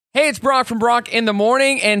Hey, it's Brock from Brock in the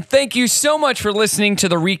Morning, and thank you so much for listening to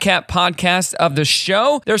the recap podcast of the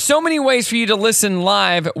show. There's so many ways for you to listen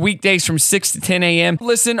live weekdays from 6 to 10 a.m.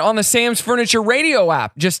 Listen on the Sam's Furniture Radio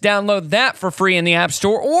app. Just download that for free in the App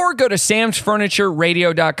Store or go to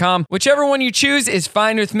samsfurnitureradio.com. Whichever one you choose is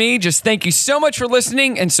fine with me. Just thank you so much for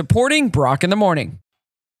listening and supporting Brock in the Morning.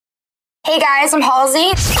 Hey guys, I'm Halsey.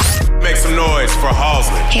 Make some noise for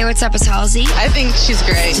Halsey. Hey, what's up? It's Halsey. I think she's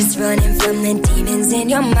great. Just running from the demons in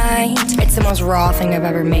your mind. It's the most raw thing I've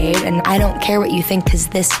ever made, and I don't care what you think because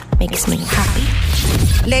this makes me happy.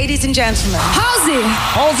 Ladies and gentlemen, Halsey!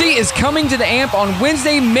 Halsey is coming to the AMP on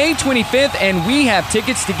Wednesday, May 25th, and we have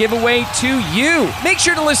tickets to give away to you. Make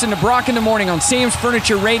sure to listen to Brock in the Morning on Sam's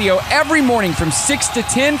Furniture Radio every morning from 6 to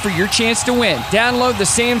 10 for your chance to win. Download the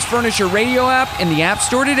Sam's Furniture Radio app in the App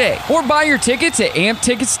Store today, or buy your tickets at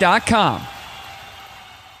amptickets.com.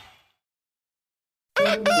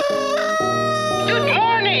 Good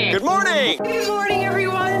morning. Good morning. good morning,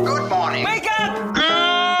 everyone. Good morning. Wake up.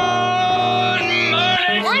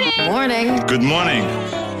 Morning. Good morning.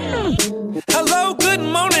 Hello, good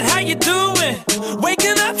morning, how you doing?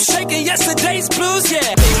 Waking up, shaking yesterday's blues, yeah.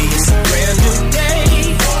 Baby, it's a brand new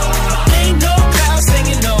day. Ain't no clouds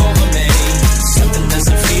hanging over me. Something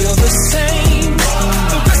doesn't feel the same.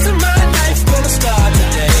 The rest of my life gonna start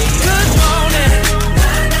today. Good morning.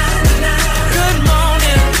 Good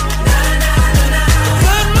morning.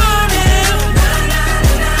 Good morning.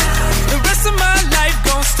 The rest of my life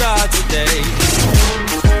gonna start today.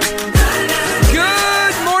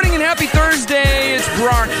 Happy Thursday. It's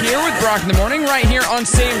Brock here with Brock in the Morning right here on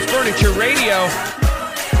Sam's Furniture Radio.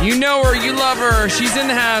 You know her, you love her. She's in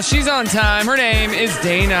the house. She's on time. Her name is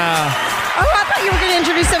Dana. Oh, I thought you were going to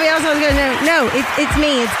introduce somebody else. I was going to know. No, it's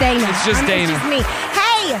me. It's Dana. It's just Dana. It's just me.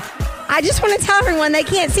 Hey, I just want to tell everyone they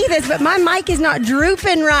can't see this, but my mic is not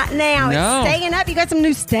drooping right now. No. It's staying up. You got some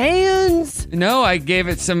new stands. No, I gave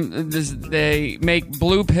it some. They make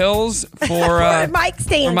blue pills for mic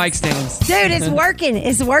stands. For mic stands. Dude, it's working.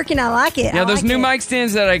 It's working. I like it. Yeah, I those like new it. mic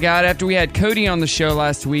stands that I got after we had Cody on the show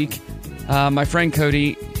last week. My friend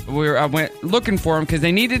Cody, I went looking for them because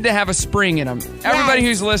they needed to have a spring in them. Everybody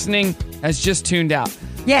who's listening has just tuned out.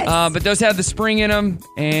 Yes. But those had the spring in them,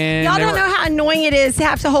 and Y'all don't know how annoying it is to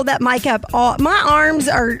have to hold that mic up. My arms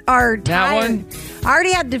are tired. That one? I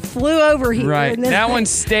already had to flew over here. Right. and then- That one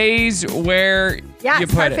stays where Yeah, you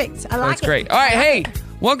it's put perfect. it. I like That's it. great. All right, hey,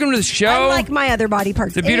 welcome to the show. Unlike my other body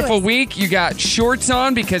parts. It's a beautiful Anyways, week. You got shorts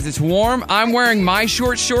on because it's warm. I'm wearing my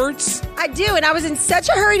shorts. I do, and I was in such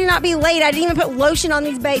a hurry to not be late. I didn't even put lotion on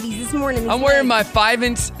these babies this morning. I'm wearing my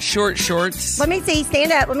 5-inch shorts. Let me see.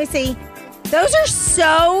 Stand up. Let me see. Those are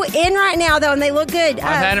so in right now, though, and they look good.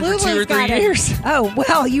 I've had them for 2 or 3 years. Oh,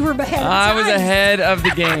 well, you were ahead of I was time. ahead of the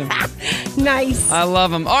game. Nice. I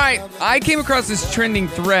love them. All right, I came across this trending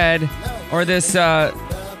thread, or this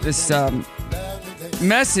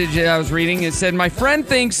message that I was reading. It said, "My friend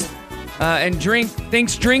thinks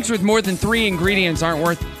drinks with more than 3 ingredients aren't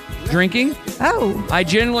worth drinking. Oh. I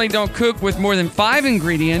generally don't cook with more than 5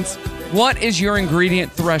 ingredients. What is your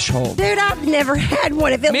ingredient threshold?" Dude, I've never had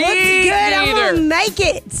one. If it Me looks good, I'm neither. going to make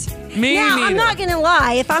it. Me now, neither. I'm not going to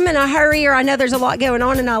lie. If I'm in a hurry or I know there's a lot going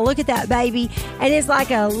on and I look at that baby and it's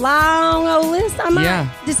like a long old list, I might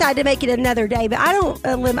decide to make it another day. But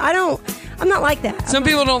I'm not like that. Some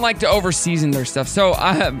people don't like to over-season their stuff. So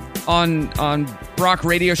I have on Brock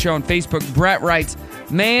Radio Show on Facebook, Brett writes,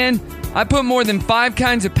 "Man, I put more than 5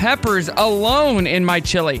 kinds of peppers alone in my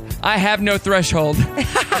chili. I have no threshold."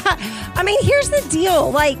 I mean, here's the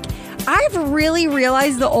deal. Like, I've really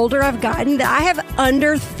realized the older I've gotten that I have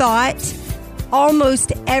underthought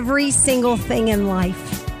almost every single thing in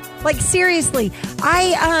life. Like, seriously,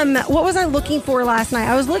 what was I looking for last night?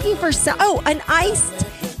 I was looking for an iced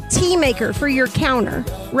tea maker for your counter,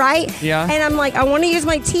 right? Yeah. And I'm like, I want to use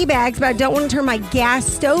my tea bags, but I don't want to turn my gas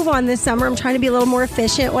stove on this summer. I'm trying to be a little more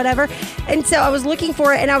efficient, whatever. And so I was looking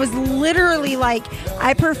for it, and I was literally like,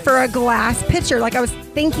 I prefer a glass pitcher. Like, I was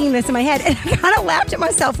thinking this in my head, and I kind of laughed at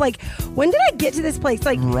myself, like, when did I get to this place?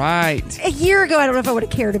 Like, right. A year ago, I don't know if I would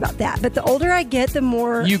have cared about that. But the older I get, the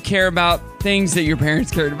more You care about things that your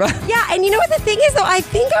parents cared about. Yeah, and you know what the thing is, though? I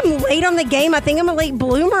think I'm late on the game. I think I'm a late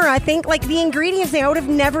bloomer. I think, like, the ingredients thing, I would have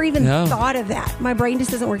never even thought of that. My brain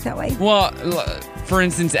just doesn't work that way. Well, for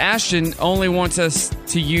instance, Ashton only wants us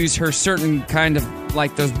to use her certain kind of,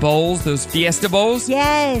 like, those bowls, those Fiesta bowls.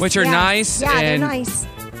 Yes. Which are nice. Yeah, they're and, nice.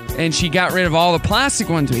 And she got rid of all the plastic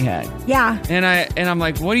ones we had. Yeah. And I'm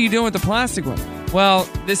like, what are you doing with the plastic one? Well,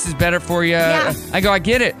 this is better for you. Yeah. I go, I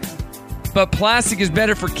get it. But plastic is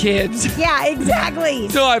better for kids. Yeah, exactly.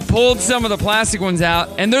 So I pulled some of the plastic ones out,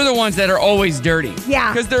 and they're the ones that are always dirty.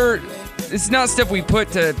 Yeah. Because it's not stuff we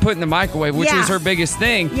put in the microwave, which was her biggest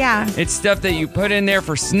thing. Yeah. It's stuff that you put in there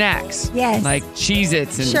for snacks. Yes. Like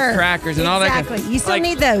Cheez-Its and crackers and all that. Exactly. You still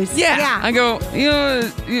need those. Yeah. I go,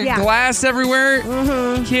 glass everywhere.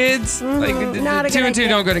 Mm-hmm. Kids. Like, not a two good and two idea.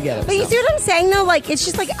 don't go together. But you see what I'm saying, though? Like, it's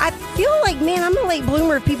just like, I feel like, man, I'm a late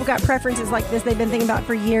bloomer if people got preferences like this they've been thinking about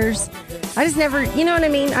for years. I just never, you know what I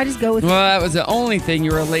mean? I just go with Well, that was the only thing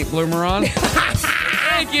you were a late bloomer on.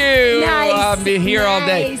 Thank you. Nice. I'll be here all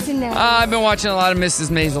day. Nice. I've been watching a lot of Mrs.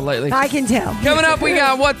 Maisel lately. I can tell. Coming up, we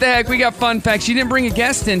got What the Heck? We got Fun Facts. You didn't bring a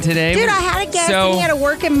guest in today. Dude, I had a guest and he had a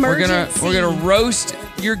work emergency. We're gonna roast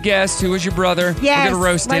your guest, who was your brother. Yes, we're gonna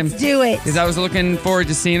roast him. let's do it. Because I was looking forward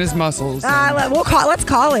to seeing his muscles. Let's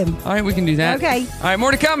call him. All right, we can do that. Okay. All right,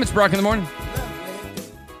 more to come. It's Brock in the Morning.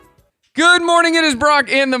 Good morning. It is Brock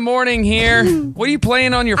in the Morning here. What are you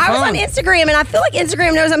playing on your phone? I was on Instagram, and I feel like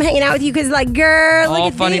Instagram knows I'm hanging out with you because, like, girl, all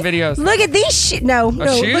look at funny videos. Look at these shoes.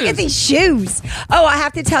 Look at these shoes. Oh, I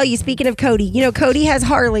have to tell you, speaking of Cody, you know, Cody has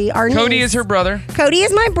Harley. Cody is her brother. Cody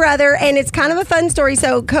is my brother, and it's kind of a fun story.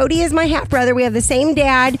 So Cody is my half brother. We have the same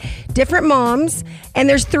dad, different moms, and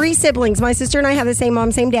there's 3 siblings. My sister and I have the same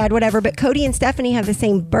mom, same dad, whatever. But Cody and Stephanie have the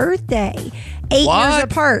same birthday, 8 years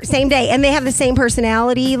apart, same day, and they have the same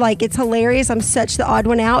personality. Like, it's hilarious. I'm such the odd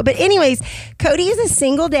one out. But anyways, Cody is a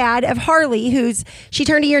single dad of Harley, she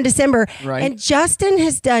turned a year in December. Right. And Justin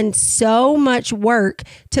has done so much work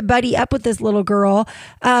to buddy up with this little girl,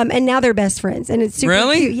 and now they're best friends, and it's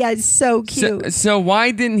super cute. Yeah, it's so cute. So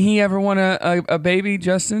why didn't he ever want a baby,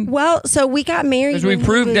 Justin? Well, so we got married. Because we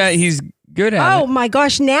proved that he's good at it. Oh my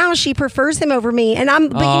gosh, now she prefers him over me, and but you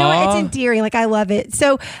know what? It's endearing. Like, I love it.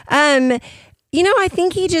 So, you know, I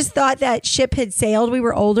think he just thought that ship had sailed. We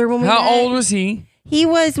were older when we met. How old was he?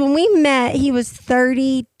 When we met, he was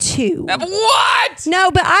 32. What?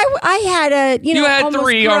 No, but I had you had almost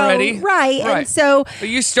 3 grown. already. Right. And so. But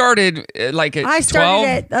you started like at 12? I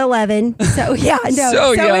started at 11. So, yeah, no.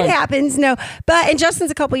 So young. It happens. No. And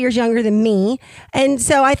Justin's a couple years younger than me. And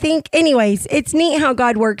so I think, anyways, it's neat how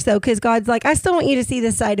God works, though, because God's like, I still want you to see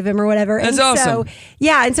this side of him or whatever. That's awesome. So,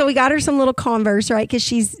 yeah. And so we got her some little Converse, right? Because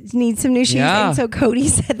she needs some new shoes. Yeah. And so Cody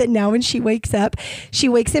said that now when she wakes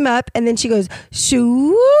him up, and then she goes, shoo,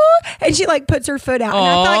 and she like puts her foot out. And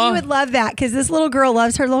I thought you would love that because this little girl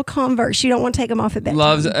loves her little Converse. She don't want to take them off at bedtime. I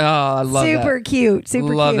love that. Super cute.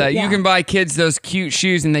 Super love cute. that. Yeah. You can buy kids those cute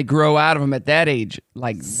shoes and they grow out of them at that age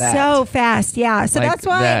like that. So fast, yeah. So Like that's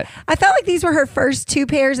why that. I felt like these were her first 2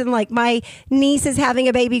 pairs, and like my niece is having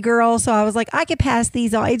a baby girl, so I was like, I could pass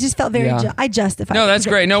these on. It just felt very. I justified. No, it that's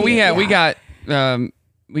 'cause great. No, they're we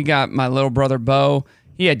cute. got my little brother Bo.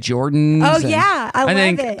 He had Jordans. Oh, yeah. I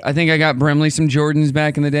love it. I think I got Brimley some Jordans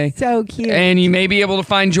back in the day. So cute. And you may be able to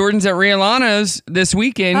find Jordans at Rihanna's this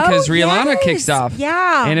weekend because Rihanna kicks off.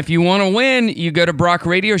 Yeah. And if you want to win, you go to Brock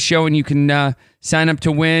Radio Show and you can sign up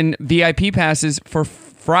to win VIP passes for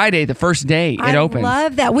Friday, the first day it opens. I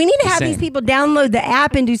love that. We need to have these people download the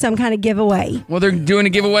app and do some kind of giveaway. Well, they're doing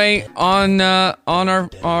a giveaway on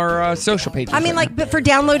our social pages. I mean, but for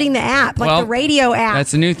downloading the app, like the radio app.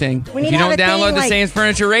 That's a new thing. We need if you to have don't a thing download the like- Sam's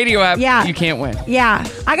Furniture Radio app, you can't win. Yeah.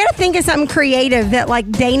 I got to think of something creative that like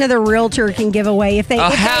Dana the Realtor can give away. If they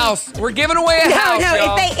house. We're giving away a house,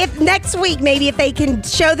 y'all. If next week, maybe if they can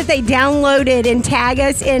show that they downloaded and tag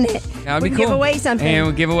us in it, That'd we be can cool. give away something. And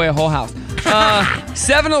we'll give away a whole house.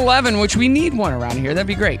 7-Eleven, which we need one around here. That'd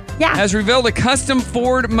be great. Yeah. Has revealed a custom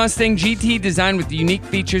Ford Mustang GT designed with unique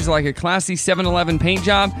features like a classy 7-Eleven paint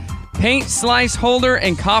job, paint slice holder,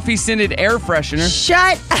 and coffee-scented air freshener.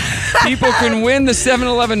 Shut up. People can win the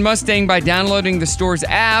 7-Eleven Mustang by downloading the store's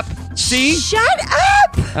app. See? Shut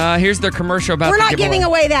up. Here's their commercial about We're the not giveaway. giving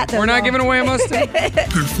away that, though. We're not giving away a Mustang?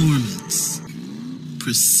 Performance.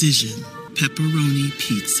 Precision. Pepperoni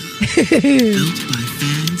pizza. Built by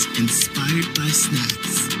fans, inspired by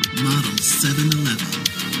snacks. Model 7-Eleven.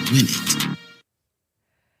 Win it.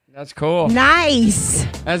 That's cool. Nice.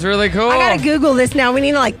 That's really cool. I gotta Google this now. We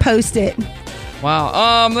need to post it.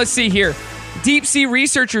 Wow. Let's see here. Deep sea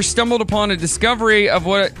researchers stumbled upon a discovery of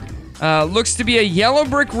what looks to be a yellow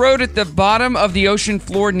brick road at the bottom of the ocean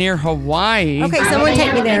floor near Hawaii. Okay, someone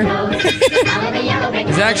take me there.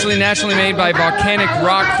 It's actually naturally made by volcanic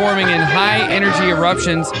rock forming in high energy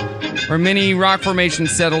eruptions where many rock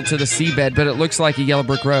formations settle to the seabed, but it looks like a yellow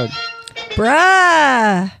brick road.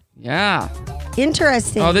 Bruh. Yeah.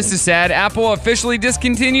 Interesting. Oh, this is sad. Apple officially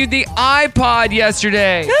discontinued the iPod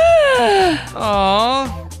yesterday.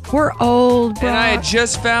 Aw. We're old, bro. And I had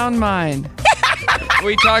just found mine.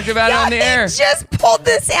 We talked about it on the air. Just pulled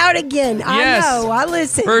this out again. Yes. I know. I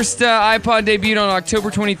listened. First iPod debuted on October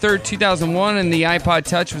 23rd, 2001, and the iPod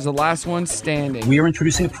Touch was the last one standing. We are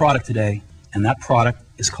introducing a product today, and that product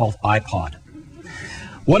is called iPod.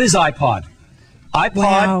 What is iPod? iPod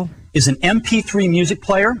Wow. is an MP3 music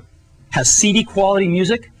player, has CD quality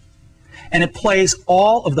music, and it plays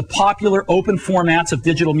all of the popular open formats of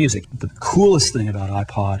digital music. The coolest thing about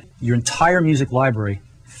iPod, your entire music library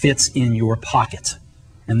fits in your pocket.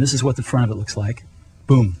 And this is what the front of it looks like.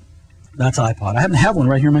 Boom. That's iPod. I happen to have one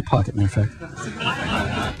right here in my pocket, matter of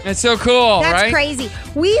fact. It's so cool, That's right? crazy.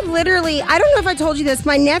 We literally, I don't know if I told you this,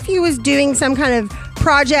 my nephew was doing some kind of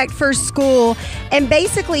project for school, and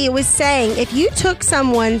basically it was saying if you took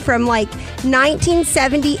someone from like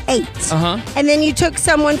 1978 and then you took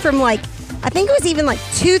someone from like, I think it was even like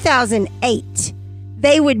 2008,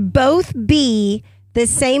 they would both be the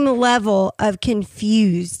same level of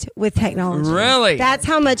confused with technology. Really? That's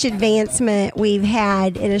how much advancement we've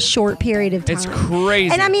had in a short period of time. It's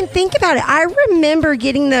crazy. And I mean, think about it. I remember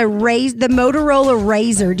getting the Motorola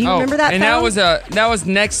Razr. Do you remember that and phone? that was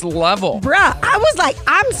next level. Bruh, I was like,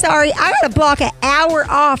 I'm sorry, I gotta block an hour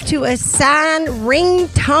off to assign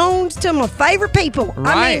ringtones to my favorite people.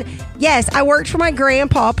 Right. I mean, yes, I worked for my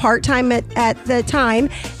grandpa part-time at the time,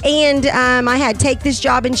 and I had Take This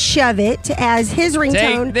Job and Shove It as his ringtone.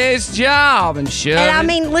 Take this job and shove And I it.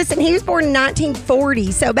 mean, listen, he was born in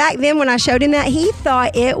 1940, so back then when I showed him that, he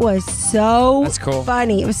thought it was so That's cool.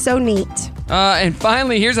 funny. It was so neat. And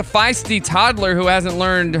finally, here's a feisty toddler who hasn't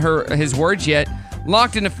learned his words yet,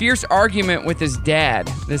 locked in a fierce argument with his dad.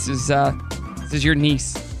 This is your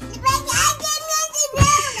niece.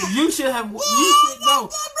 You should no.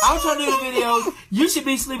 I'm trying to do the videos. You should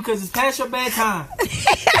be asleep because it's past your bedtime.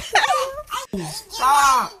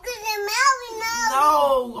 Stop.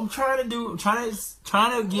 No, I'm trying to give John and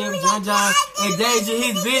Deja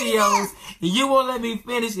his videos, and you won't let me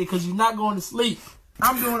finish it because you're not going to sleep.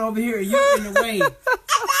 I'm doing over here. You in the way. You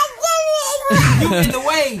in the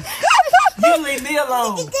way. You leave me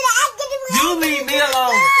alone. You leave me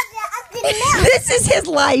alone. This is his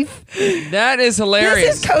life. That is hilarious.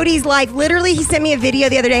 This is Cody's life. Literally, he sent me a video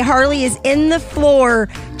the other day. Harley is in the floor,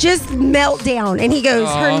 just meltdown. And he goes,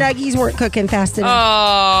 her nuggies weren't cooking fast enough.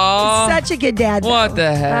 Aww. Such a good dad. What though.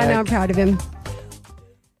 the heck? I know, I'm proud of him.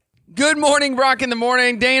 Good morning, Brock in the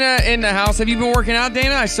morning. Dana in the house. Have you been working out,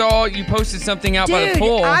 Dana? I saw you posted something out by the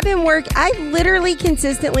pool. I literally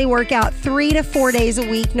consistently work out 3 to 4 days a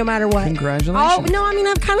week, no matter what. Congratulations. No, I mean,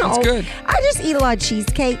 I'm kind of That's old. good. I just eat a lot of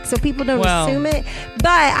cheesecake, so people don't Well, assume it. But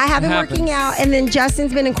I have been working out, and then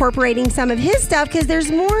Justin's been incorporating some of his stuff because there's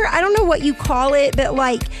more, I don't know what you call it, but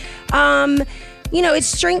like, you know, it's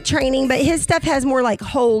strength training, but his stuff has more like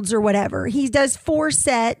holds or whatever. He does 4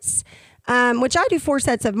 sets. Which I do 4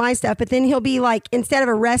 sets of my stuff, but then he'll be like, instead of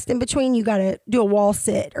a rest in between, you got to do a wall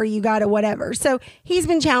sit or you got to whatever. So he's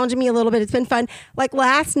been challenging me a little bit. It's been fun. Like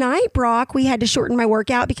last night, Brock, we had to shorten my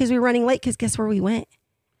workout because we were running late because guess where we went?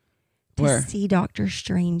 Where? To see Doctor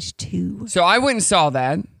Strange 2. So I went and saw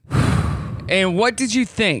that. And what did you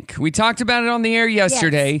think? We talked about it on the air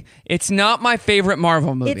yesterday. Yes. It's not my favorite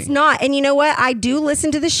Marvel movie. It's not. And you know what? I do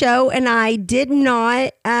listen to the show, and I did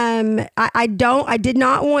not I did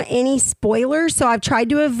not want any spoilers, so I've tried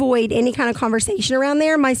to avoid any kind of conversation around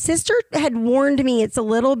there. My sister had warned me it's a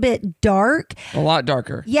little bit dark. A lot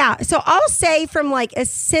darker. Yeah. So I'll say from like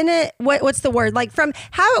what's the word? Like from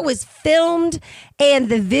how it was filmed and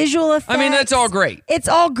the visual effects. I mean, that's all great. It's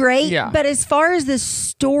all great. Yeah. But as far as the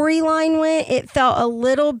storyline went, it felt a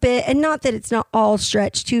little bit, and not that it's not all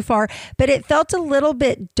stretched too far, but it felt a little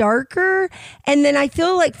bit darker. And then I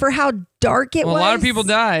feel like for how dark it was. A lot of people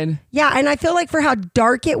died. Yeah. And I feel like for how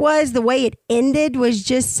dark it was, the way it ended was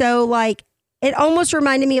just so like, it almost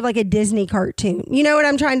reminded me of like a Disney cartoon. You know what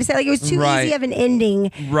I'm trying to say? Like it was too easy of an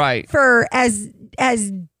ending. Right. For as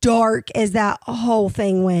dark as that whole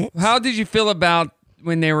thing went. How did you feel about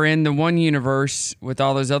when they were in the one universe with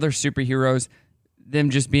all those other superheroes, them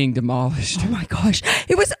just being demolished? Oh my gosh.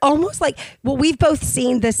 It was almost like, well, we've both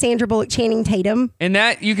seen the Sandra Bullock Channing Tatum. And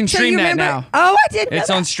that, you can stream that now. Oh, I did know It's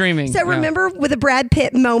that. on streaming. So remember with the Brad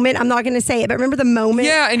Pitt moment, I'm not going to say it, but remember the moment?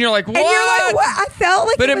 Yeah, and you're like, what? And you're like, what? I felt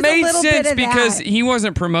like But it was made a little sense bit of because that. he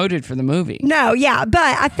wasn't promoted for the movie. No, yeah, but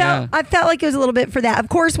I felt like it was a little bit for that. Of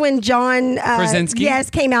course, when John Krasinski?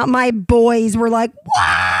 came out, my boys were like,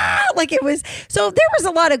 wow! Like it was, so there was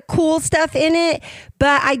a lot of cool stuff in it,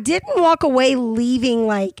 but I didn't walk away leaving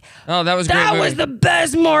like, oh, that was a great that movie. was the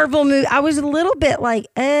best Marvel movie. I was a little bit like,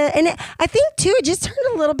 I think too, it just turned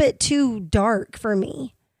a little bit too dark for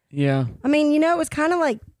me. Yeah. I mean, you know, it was kind of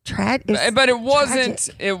like tragic. But it wasn't.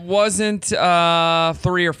 It wasn't 3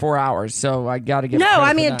 or 4 hours. So I got to give. No, credit I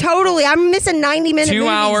for mean that. totally. I'm missing 90-minute 2 movies.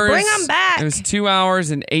 hours. Bring them back. It was 2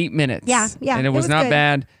 hours and 8 minutes. Yeah, And it was not good.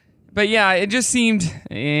 bad. But yeah, it just seemed.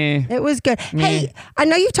 It was good. Hey, I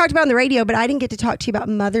know you've talked about it on the radio, but I didn't get to talk to you about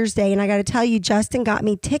Mother's Day, and I got to tell you, Justin got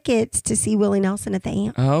me tickets to see Willie Nelson at the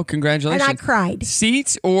Amp. Oh, congratulations! And I cried.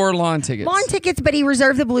 Seats or lawn tickets? Lawn tickets, but he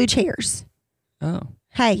reserved the blue chairs. Oh.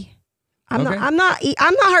 Hey. I'm not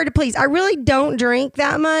hard to please. I really don't drink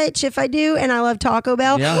that much. If I do, and I love Taco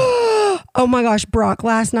Bell. Yeah. Oh my gosh, Brock!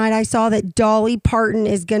 Last night I saw that Dolly Parton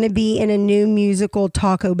is going to be in a new musical,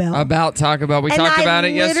 Taco Bell. About Taco Bell, we talked about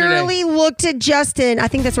it yesterday. I literally looked at Justin. I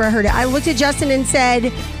think that's where I heard it. I looked at Justin and said,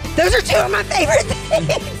 "Those are two of my favorite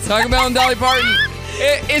things." Taco Bell and Dolly Parton.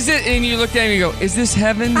 Is it? And you looked at me and you go, "Is this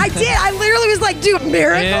heaven?" I did. I literally was like, "Dude,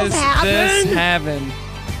 miracles happen." Is this heaven?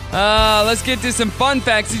 Let's get to some fun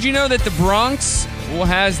facts. Did you know that the Bronx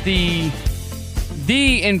has the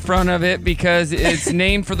in front of it because it's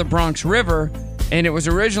named for the Bronx River, and it was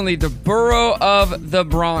originally the Borough of the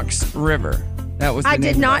Bronx River. That was. I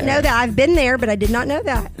did not know that. I've been there, but I did not know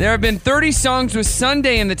that. There have been 30 songs with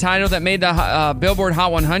Sunday in the title that made the Billboard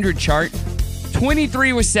Hot 100 chart.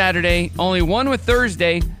 23 was Saturday, only one with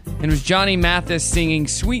Thursday. And it was Johnny Mathis singing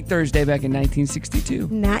Sweet Thursday back in 1962.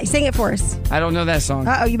 Nice. Sing it for us. I don't know that song.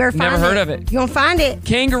 Uh-oh, you better find it. Never heard of it. You gonna find it.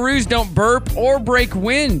 Kangaroos don't burp or break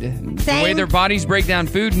wind. Same. The way their bodies break down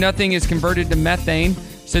food, nothing is converted to methane,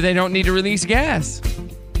 so they don't need to release gas.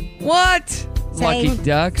 What? Same. Lucky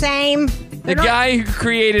duck. Same. The guy who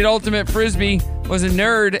created Ultimate Frisbee was a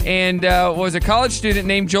nerd and was a college student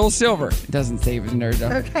named Joel Silver. It doesn't say he was a nerd, though.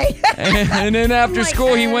 Okay. And then after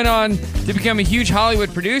school, he went on to become a huge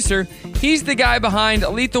Hollywood producer. He's the guy behind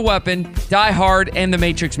Lethal Weapon, Die Hard, and the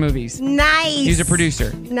Matrix movies. Nice. He's a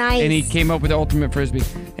producer. Nice. And he came up with the Ultimate Frisbee.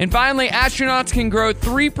 And finally, astronauts can grow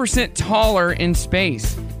 3% taller in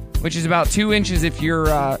space, which is about 2 inches if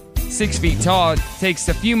you're 6 feet tall. It takes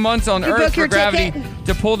a few months on Earth for gravity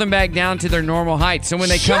to pull them back down to their normal height. So when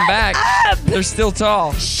they come back, they're still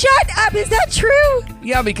tall. Shut up! Is that true?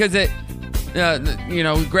 Yeah, because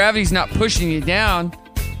gravity's not pushing you down.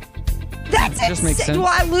 That's it. Just makes sense. Well,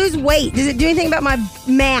 I lose weight. Does it do anything about my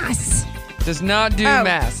mass? Does not do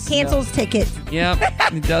mass. Cancels tickets. Yep,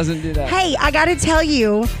 it doesn't do that. Hey, I got to tell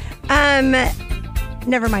you,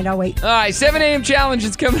 never mind, I'll wait. All right, 7 a.m. challenge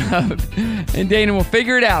is coming up, and Dana will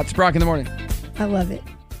figure it out. It's Brock in the morning. I love it.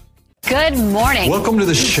 Good morning. Welcome to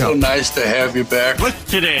the show. So nice to have you back. What's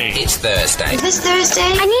today? It's Thursday. Is this Thursday?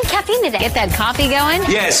 I need caffeine today. Get that coffee going?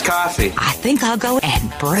 Yes, coffee. I think I'll go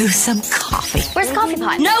and brew some coffee. Where's the coffee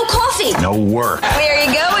pot? No coffee. No work. There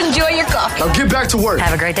you go. Enjoy your coffee. Now get back to work.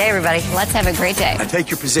 Have a great day, everybody. Let's have a great day. Now take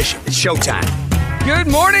your position. It's showtime. Good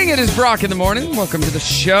morning. It is Brock in the morning. Welcome to the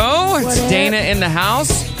show. It's Dana in the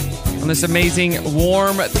house on this amazing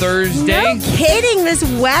warm Thursday. No kidding, this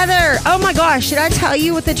weather. Oh my gosh, should I tell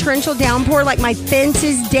you with the torrential downpour, like my fence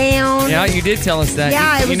is down? Yeah, you did tell us that.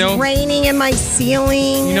 Yeah, it was raining in my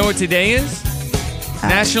ceiling. You know what today is?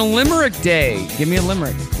 National Limerick Day. Give me a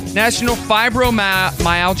limerick. National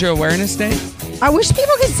Fibromyalgia Awareness Day. I wish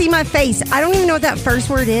people could see my face. I don't even know what that first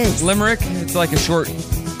word is. Limerick. It's like a short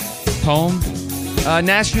poem.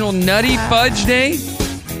 National Nutty Fudge Day.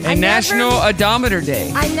 And National Odometer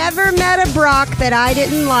Day. I never met a Brock that I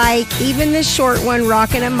didn't like, even the short one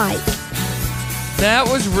rocking a mic. That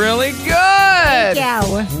was really good. Thank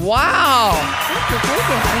you. Wow.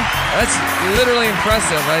 That's literally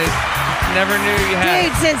impressive. I never knew you had.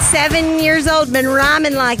 Dude, since 7 years old, been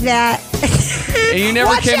rhyming like that. And you never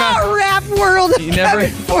Watch came out. Rap world. You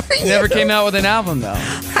never came out with an album though.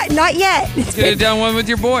 Not yet. You could have done one with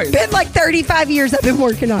your boys. Been like 35 years I've been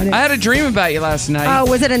working on it. I had a dream about you last night. Oh,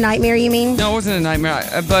 was it a nightmare, you mean? No, it wasn't a nightmare,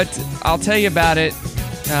 but I'll tell you about it.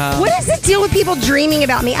 What is the deal with people dreaming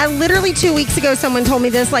about me? I literally 2 weeks ago, someone told me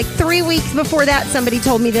this. Like 3 weeks before that, somebody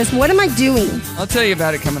told me this. What am I doing? I'll tell you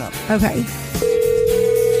about it coming up. Okay.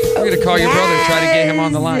 I'm going to call your brother, try to get him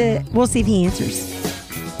on the line. We'll see if he answers.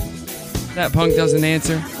 That punk doesn't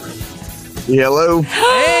answer. Hello.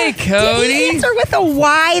 Hey, Cody. Did he answer with a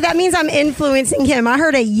Y? That means I'm influencing him. I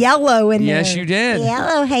heard a yellow in there. Yes, you did.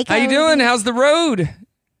 Yellow. Hey, Cody. How you doing? How's the road?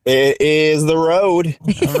 It is the road.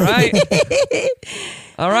 All right.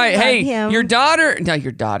 All right. Hey, him. your daughter.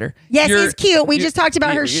 Yes, he's cute. We just talked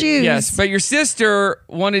about her shoes. Yes, but your sister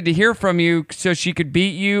wanted to hear from you so she could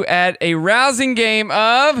beat you at a rousing game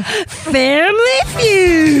of Family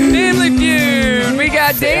Feud. Family Feud. We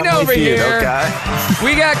got Dana over here. Okay.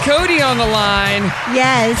 We got Cody on the line.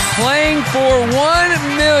 Yes. Playing for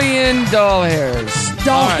 $1 million doll hairs.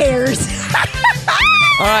 Doll All right. hairs.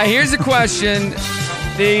 All right, here's a question.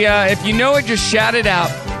 If you know it, just shout it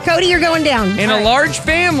out. Cody, you're going down. In a large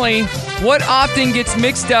family, what often gets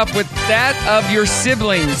mixed up with that of your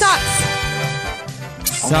siblings? Socks.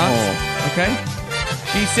 Socks? Okay.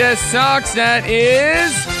 She says socks. That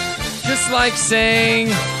is just like saying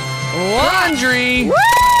laundry. Woo!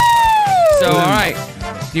 So, all right.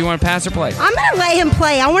 Do you want to pass or play? I'm gonna let him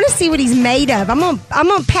play. I want to see what he's made of. I'm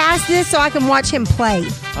gonna pass this so I can watch him play.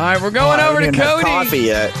 All right, we're going over to I didn't have Cody. coffee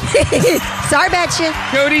yet. Sorry about you.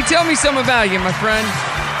 Cody, tell me something about you, my friend.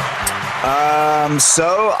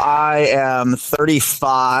 So I am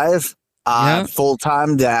 35. Yeah.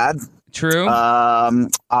 Full-time dad. True.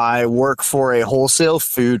 I work for a wholesale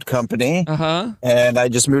food company. Uh-huh. And I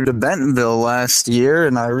just moved to Bentonville last year,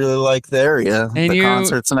 and I really like the area. And the you-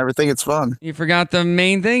 concerts and everything. It's fun. You forgot the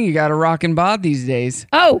main thing. You got a rockin' bod these days.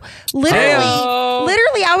 Oh, literally, Hey-o.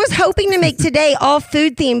 I was hoping to make today all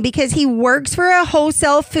food themed because he works for a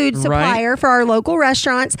wholesale food supplier for our local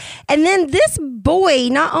restaurants. And then this boy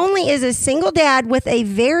not only is a single dad with a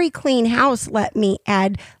very clean house, let me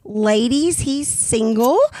add, ladies, he's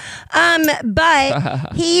single,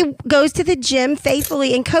 but he goes to the gym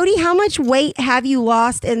faithfully. And Cody, how much weight have you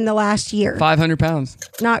lost in the last year? 500 pounds.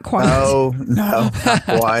 Not quite. Oh, no. Not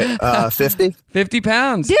quite. 50? 50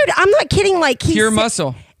 pounds. Dude, I'm not kidding. Like he's Pure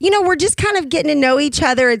muscle. You know, we're just kind of getting to know each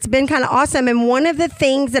other. It's been kind of awesome. And one of the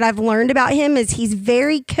things that I've learned about him is he's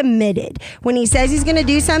very committed. When he says he's going to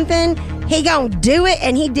do something, he going to do it.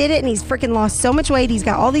 And he did it. And he's freaking lost so much weight. He's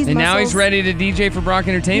got all these And muscles. now he's ready to DJ for Brock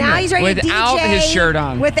Entertainment. Now he's ready without to DJ. his shirt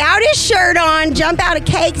on. Without his shirt on. Jump out of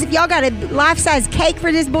cakes. If y'all got a life-size cake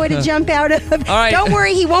for this boy to jump out of, All right. don't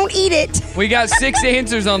worry. He won't eat it. We got 6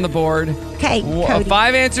 answers on the board. Okay, Cody.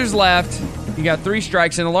 5 answers left. You got 3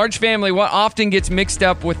 strikes. In a large family, what often gets mixed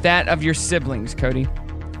up with that of your siblings, Cody?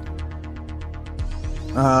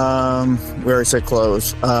 We already said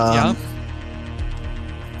clothes. Yeah.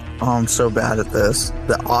 Oh, I'm so bad at this.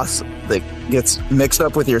 That gets mixed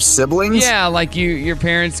up with your siblings? Yeah, like your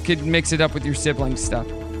parents could mix it up with your siblings stuff.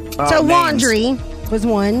 So names. laundry was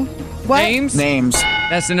one. What? Names? Names.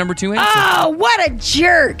 That's the number 2 answer. Oh, what a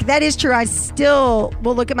jerk. That is true. I still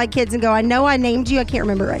will look at my kids and go, I know I named you. I can't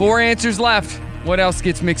remember right 4 answers left. What else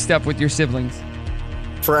gets mixed up with your siblings?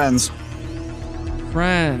 Friends.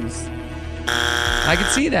 Friends. I could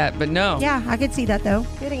see that, but no. now. Yeah, I could see that though.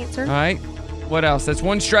 Good answer. All right. What else? That's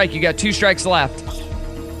 1 strike. You got 2 strikes left.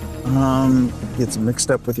 Gets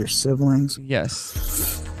mixed up with your siblings.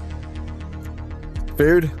 Yes.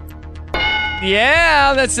 Food.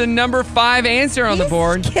 Yeah, that's the number 5 answer on the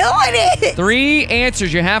board. Killing it. 3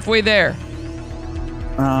 answers. You're halfway there.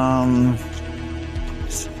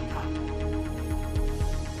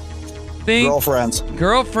 Think Girlfriends.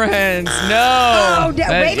 girlfriends. No. Oh, That-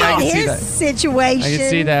 maybe I in can see his that. situation. I can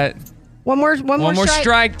see that. One more One more strike.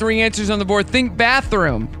 strike. 3 answers on the board. Think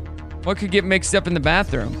bathroom. What could get mixed up in the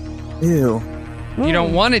bathroom? Ew. You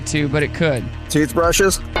don't want it to, but it could.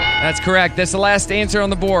 Toothbrushes. That's correct. That's the last answer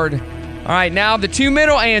on the board. All right, now the 2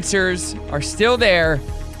 middle answers are still there.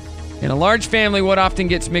 In a large family, what often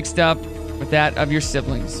gets mixed up with that of your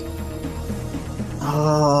siblings?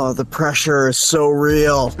 Oh, the pressure is so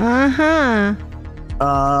real. Uh-huh.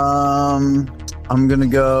 I'm gonna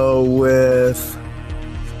go with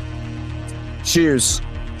shoes.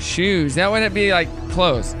 Shoes. That wouldn't be like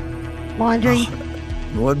clothes. Laundry.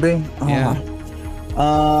 Would be? Oh. Yeah.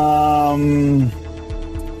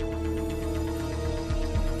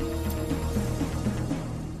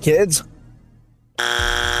 Kids?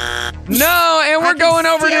 No, and we're can going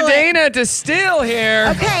over to steal it. Dana to steal here.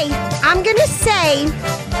 Okay, I'm gonna say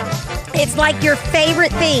it's like your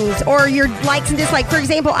favorite things or your likes and dislikes. For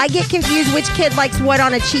example, I get confused which kid likes what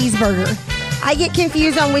on a cheeseburger. I get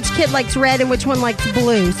confused on which kid likes red and which one likes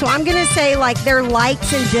blue. So I'm gonna say like their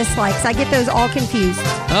likes and dislikes. I get those all confused.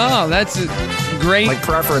 Oh, that's a great, Like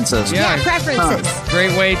preferences. yeah, Preferences.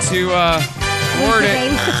 great way to word it.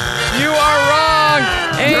 Name. You are wrong.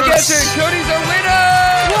 And Yes. guess who? Cody's a winner.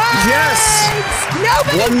 Yes!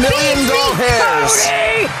 Nobody $1 million beats me, hairs.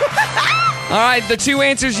 Cody! All right, the 2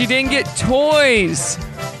 answers you didn't get: toys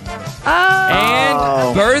Oh.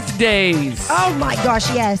 and birthdays. Oh my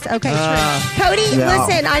gosh, yes. Okay, true. Cody, Yeah.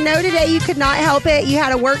 listen, I know today you could not help it. You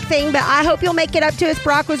had a work thing, but I hope you'll make it up to us.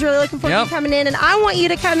 Brock was really looking forward to Yep. you coming in, and I want you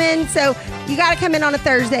to come in, so you got to come in on a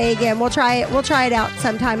Thursday again. We'll try it. We'll try it out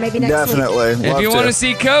sometime, maybe next week. Definitely. If Love you want to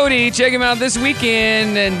see Cody, check him out this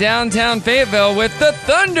weekend in downtown Fayetteville with the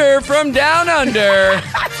Thunder from Down Under.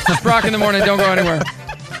 It's Brock in the morning. Don't go anywhere.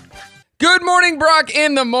 Good morning, Brock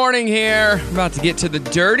in the morning here. About to get to the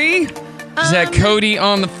dirty. Just had Cody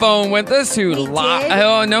on the phone with us who He did.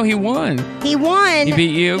 Oh, no, he won. He won. He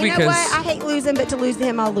beat you know because- what? I hate losing, but to lose to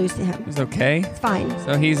him, I'll lose to him. It's okay. It's fine.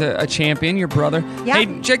 So he's a champion, your brother. Yeah.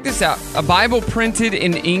 Hey, check this out. A Bible printed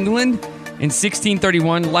in England in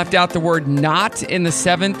 1631 left out the word not in the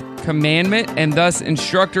 7th commandment and thus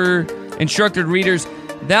instructed readers,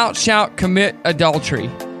 thou shalt commit adultery.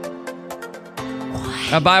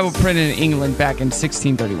 A Bible printed in England back in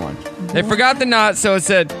 1631. They forgot the not, so it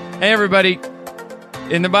said, hey, everybody,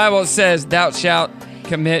 in the Bible it says, thou shalt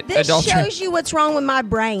commit This adultery. shows you what's wrong with my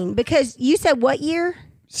brain because you said what year?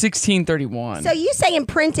 1631. So you saying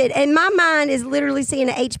printed, and my mind is literally seeing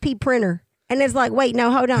an HP printer. And it's like, wait,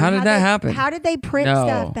 no, hold on. How did that happen? How did they print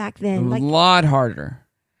stuff back then? A Like, lot harder.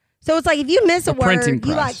 so it's like if you miss a word, printing you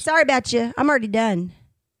press. like, sorry about you. I'm already done.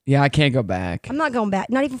 Yeah, I can't go back. I'm not going back.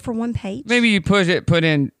 Not even for one page. Maybe you put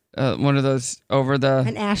in one of those over the...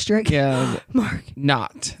 An asterisk. Yeah. Mark.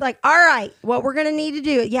 Not. It's like, all right, what we're going to need to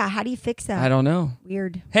do. Yeah, how do you fix that? I don't know.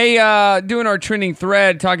 Weird. Hey, doing our trending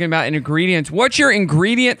thread, talking about ingredients. What's your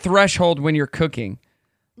ingredient threshold when you're cooking?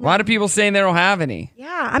 A lot of people saying they don't have any.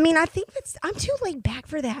 Yeah, I mean, I think I'm too laid back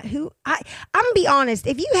for that. I'm gonna be honest.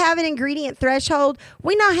 If you have an ingredient threshold,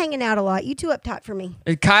 we're not hanging out a lot. You too uptight for me.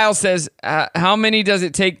 Kyle says, how many does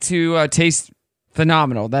it take to taste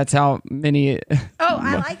phenomenal? That's how many. Oh,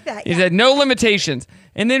 I like that. He said no limitations.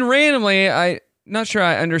 And then randomly, I'm not sure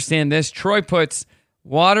I understand this. Troy puts,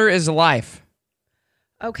 water is life.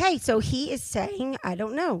 Okay, so he is saying, I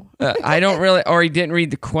don't know. I don't really, or he didn't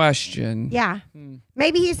read the question. Yeah.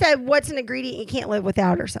 Maybe he said, what's an ingredient you can't live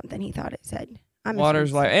without or something. He thought it said.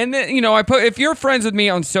 Water's life. And then, I put, if you're friends with me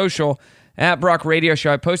on social at Brock Radio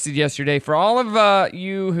Show, I posted yesterday for all of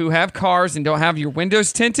you who have cars and don't have your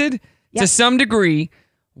windows tinted to some degree,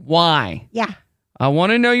 why? Yeah. I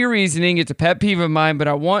want to know your reasoning. It's a pet peeve of mine, but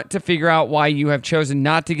I want to figure out why you have chosen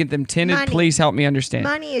not to get them tinted. Money. Please help me understand.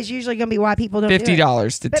 Money is usually going to be why people don't do it.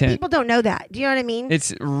 $50 to but tint. people don't know that. Do you know what I mean?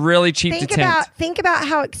 It's really cheap to tint. Think about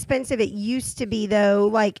how expensive it used to be, though.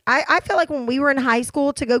 Like, I feel like when we were in high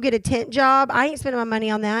school to go get a tint job, I ain't spending my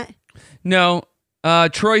money on that. No.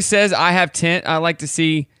 Troy says, I have tint. I like to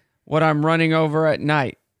see what I'm running over at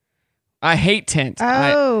night. I hate tint.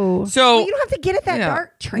 Oh. So well, you don't have to get it that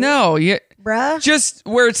dark, Trey. No. Bruh. Just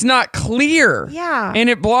where it's not clear. Yeah. And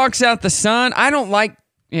it blocks out the sun. I don't like,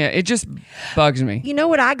 it just bugs me. You know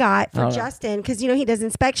what I got for I don't know. Justin? Because, he does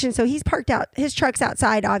inspections. So he's parked out his truck's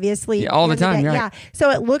outside, obviously. Yeah, all the time, day. right. Yeah. So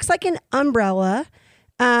it looks like an umbrella.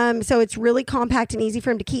 So it's really compact and easy for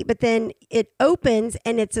him to keep. But then it opens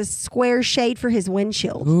and it's a square shade for his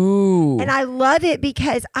windshield. Ooh. And I love it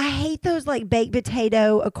because I hate those like baked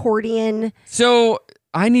potato accordion. So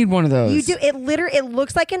I need one of those. You do it. It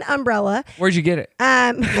looks like an umbrella. Where'd you get it?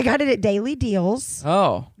 I got it at Daily Deals.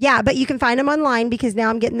 Oh. Yeah, but you can find them online because now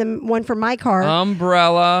I'm getting them one for my car.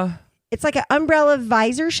 Umbrella. It's like an umbrella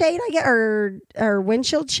visor shade, I get, or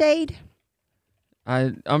windshield shade.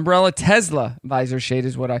 Umbrella Tesla visor shade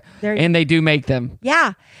is what and they do make them.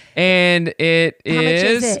 Yeah. And it How much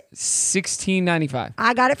is is it? $16.95.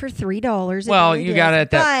 I got it for $3. Well, you got it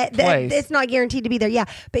at that place. It's not guaranteed to be there. Yeah.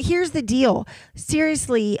 But here's the deal.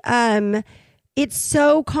 Seriously, it's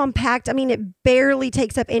so compact. I mean, it barely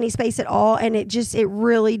takes up any space at all, and it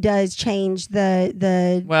really does change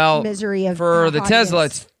the misery of for how the hot Tesla.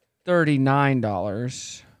 it is. It's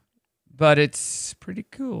 $39, but it's pretty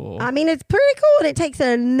cool. I mean, it's pretty cool, and it takes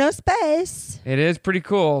no space. It is pretty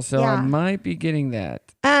cool, so Yeah. I might be getting that.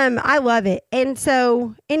 I love it. And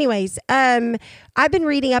so, anyways, I've been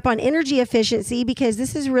reading up on energy efficiency because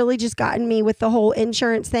this has really just gotten me with the whole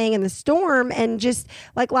insurance thing and the storm. And just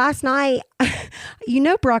like last night,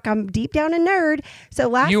 Brock, I'm deep down a nerd. So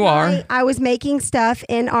last night I was making stuff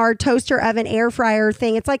in our toaster oven air fryer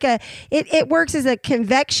thing. It's like it works as a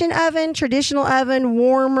convection oven, traditional oven,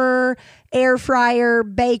 warmer, air fryer,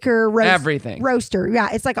 baker, everything. Roaster. Yeah,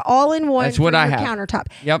 it's like all in one. That's what I have. Countertop.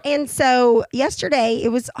 Yep. And so yesterday it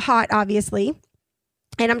was hot, obviously.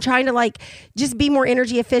 And I'm trying to just be more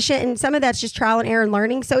energy efficient. And some of that's just trial and error and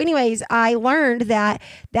learning. So anyways, I learned that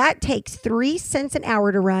takes 3 cents an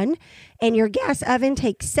hour to run. And your gas oven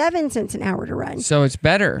takes 7 cents an hour to run. So it's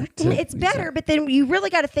better. It's better. But then you really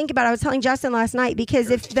got to think about it. I was telling Justin last night because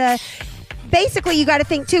basically, you got to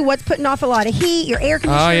think, too, what's putting off a lot of heat, your air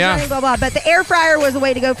conditioner, running, blah, blah. But the air fryer was the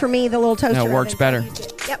way to go for me, the little toaster No, it works oven.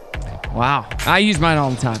 better. Yep. Wow. I use mine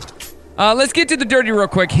all the time. Let's get to the dirty real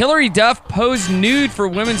quick. Hillary Duff posed nude for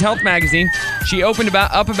Women's Health magazine. She opened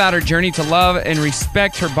up about her journey to love and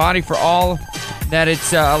respect her body for all that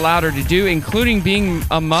it's allowed her to do, including being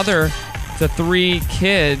a mother to 3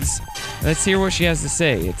 kids. Let's hear what she has to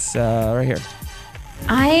say. It's right here.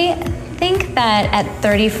 I think that at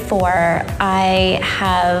 34, I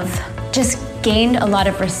have just gained a lot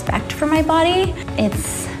of respect for my body.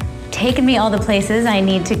 It's taken me all the places I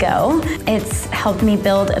need to go. It's helped me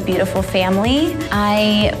build a beautiful family.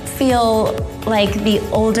 I feel like the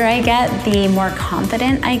older I get, the more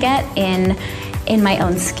confident I get in my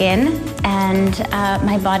own skin. And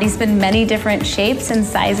my body's been many different shapes and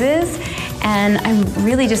sizes. And I'm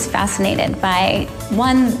really just fascinated by,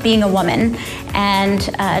 one, being a woman, and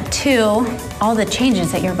two, all the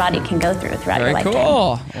changes that your body can go through throughout your lifetime.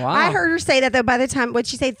 Cool. Wow. I heard her say that, though, by the time, what'd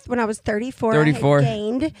she say, when I was 34, 34. I had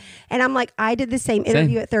gained. And I'm like, I did the same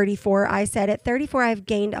interview at 34. I said, at 34, I've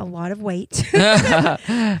gained a lot of weight.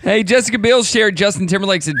 Hey, Jessica Biel shared Justin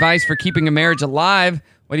Timberlake's advice for keeping a marriage alive.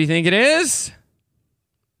 What do you think it is?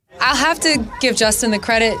 I'll have to give Justin the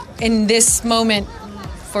credit in this moment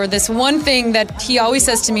for this one thing that he always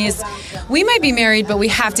says to me is, we might be married, but we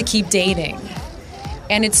have to keep dating.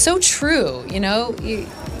 And it's so true, you know? You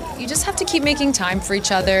just have to keep making time for each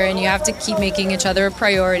other, and you have to keep making each other a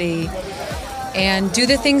priority and do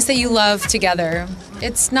the things that you love together.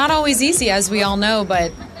 It's not always easy, as we all know,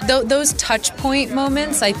 but those touch point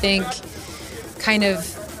moments, I think, kind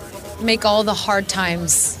of make all the hard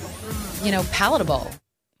times, palatable.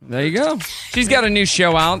 There you go. She's got a new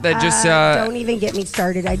show out that just... don't even get me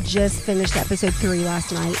started. I just finished episode 3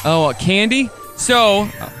 last night. Oh, Candy? So,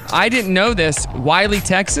 I didn't know this. Wiley,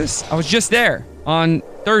 Texas. I was just there on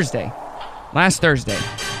Thursday. Last Thursday.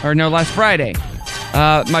 Or no, last Friday.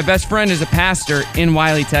 My best friend is a pastor in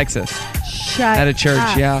Wiley, Texas. At a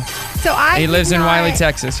church, yeah. So he lives in Wiley,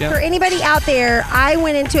 Texas, yeah. For anybody out there, I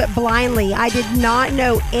went into it blindly. I did not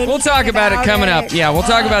know anything. We'll talk about it coming up. Yeah, we'll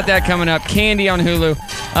talk about that coming up. Candy on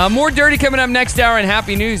Hulu. More Dirty coming up next hour, and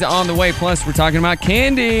happy news on the way. Plus, we're talking about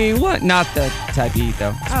candy. What? Not the type you eat,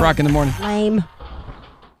 though. It's Brock in the morning. Lame.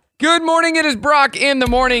 Good morning. It is Brock in the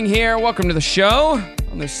morning here. Welcome to the show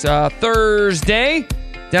on this Thursday.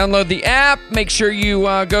 Download the app. Make sure you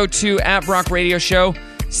go to @Brock Radio Show.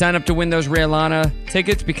 Sign up to win those Rihanna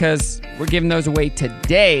tickets because we're giving those away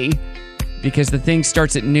today because the thing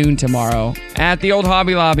starts at noon tomorrow at the old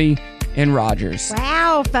Hobby Lobby in Rogers.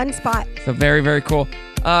 Wow, fun spot. So very, very cool.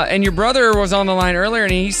 And your brother was on the line earlier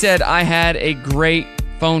and he said I had a great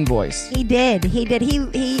phone voice. He did. You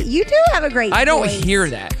do have a great voice. I don't hear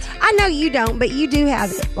that. I know you don't, but you do have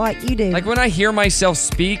it. Like you do. Like when I hear myself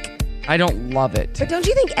speak, I don't love it. But don't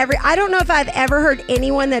you think I don't know if I've ever heard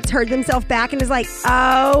anyone that's heard themselves back and is like,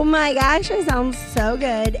 oh my gosh, I sound so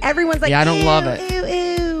good. Everyone's like, yeah, I don't love it.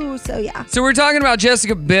 Ew. So yeah. So we're talking about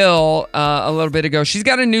Jessica Biel a little bit ago. She's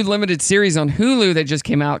got a new limited series on Hulu that just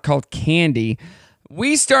came out called Candy.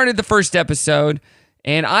 We started the first episode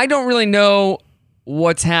and I don't really know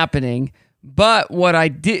what's happening, but what I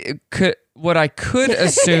could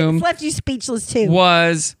assume it's left you speechless too.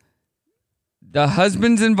 Was the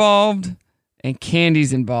husband's involved and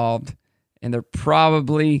Candy's involved, and they're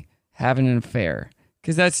probably having an affair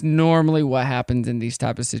because that's normally what happens in these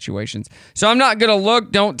type of situations. So I'm not going to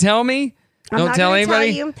look. Don't tell me. Don't tell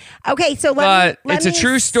anybody. Tell you. Okay, so it's a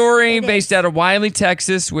true story based out of Wiley,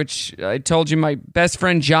 Texas, which I told you my best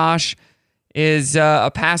friend Josh is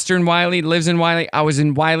a pastor in Wiley, lives in Wiley. I was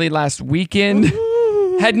in Wiley last weekend.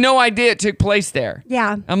 Mm-hmm. Had no idea it took place there.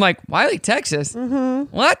 Yeah. I'm like, Wiley, Texas?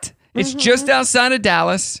 Mm-hmm. What? It's just outside of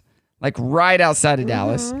Dallas, like right outside of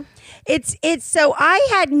Dallas. It's so I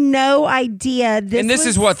had no idea. This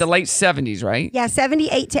is what, the late 70s, right? Yeah,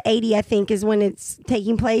 78 to 80, I think, is when it's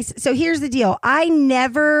taking place. So here's the deal. I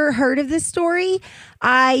never heard of this story.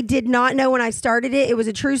 I did not know when I started it. It was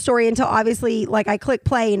a true story until obviously, like, I click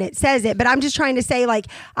play and it says it. But I'm just trying to say, like,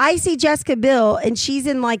 I see Jessica Biel and she's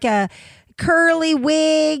in like a curly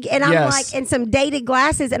wig and I'm like in some dated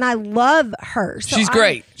glasses and I love her. So she's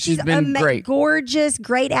great. She's been great. Gorgeous,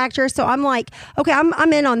 great actress. So I'm like, okay,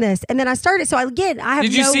 I'm in on this. And then I started. So again, I have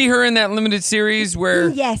Did you see her in that limited series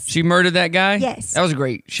where she murdered that guy? Yes. That was a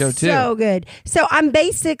great show too. So good. So I'm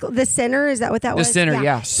The Sinner, is that what that was? The Sinner,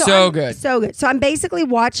 yeah. So good. So good. So I'm basically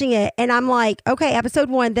watching it and I'm like, okay, episode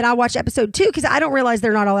 1. Then I watched episode 2 because I don't realize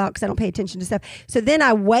they're not all out because I don't pay attention to stuff. So then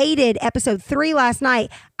I waited episode 3 last night.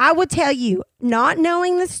 I will tell you, not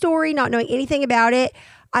knowing the story, not knowing anything about it,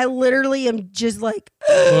 I literally am just like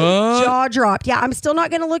jaw dropped. Yeah, I'm still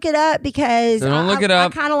not going to look it up because I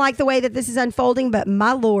kind of like the way that this is unfolding, but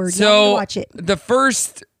my Lord, you have to watch it.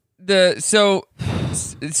 So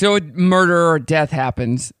a murder or death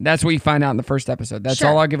happens. That's what you find out in the first episode. That's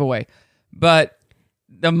all I'll give away. But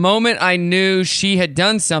the moment I knew she had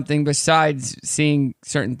done something besides seeing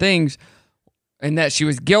certain things and that she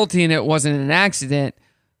was guilty and it wasn't an accident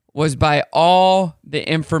was by all the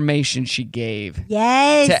information she gave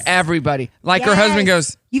to everybody. Like her husband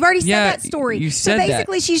goes, you've already said that story. You said so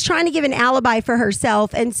basically she's trying to give an alibi for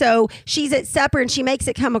herself. And so she's at supper and she makes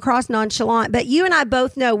it come across nonchalant. But you and I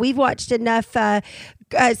both know we've watched enough serial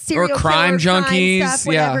or crime junkies. Stuff,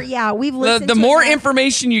 whatever. Yeah, we've listened the more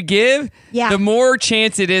information you give, the more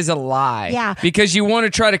chance it is a lie. Yeah. Because you want to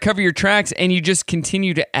try to cover your tracks and you just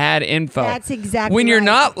continue to add info. That's exactly when you're right.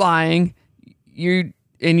 not lying,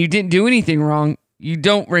 and you didn't do anything wrong, you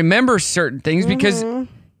don't remember certain things because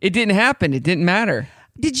it didn't happen. It didn't matter.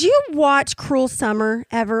 Did you watch Cruel Summer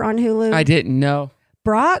ever on Hulu? I didn't know.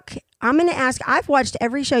 Brock, I'm going to ask. I've watched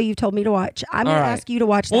every show you've told me to watch. I'm going to ask you to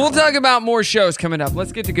watch that. Well, we'll talk about more shows coming up.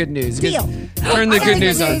 Let's get to good news. Deal. Turn the good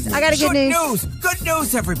news on. I got a good news. Good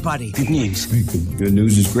news, everybody. Good news. Good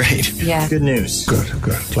news is great. Yeah. Good news. Good.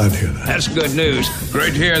 Glad to hear that. That's good news.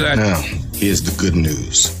 Great to hear that. Now, here's the good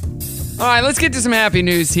news. All right, let's get to some happy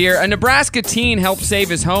news here. A Nebraska teen helped save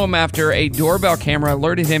his home after a doorbell camera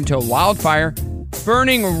alerted him to a wildfire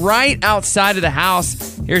burning right outside of the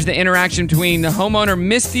house. Here's the interaction between the homeowner,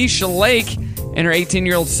 Misty Shalake, and her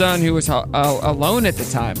 18-year-old son, who was alone at the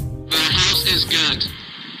time. The house is good.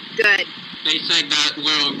 Good. They said that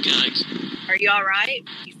we're good. Are you all right?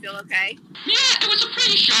 You feel okay? Yeah, it was a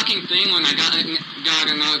pretty shocking thing when I got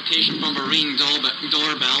a notification from a ring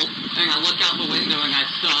doorbell, and I looked out the window and I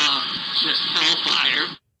saw just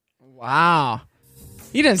hellfire. Wow.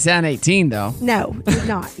 He doesn't sound 18, though. No, he's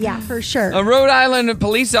not. Yeah, for sure. A Rhode Island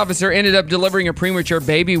police officer ended up delivering a premature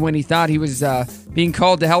baby when he thought he was being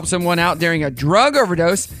called to help someone out during a drug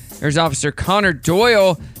overdose. There's Officer Connor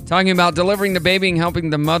Doyle talking about delivering the baby and helping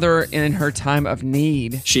the mother in her time of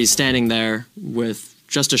need. She's standing there with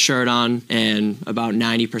just a shirt on and about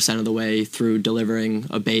 90% of the way through delivering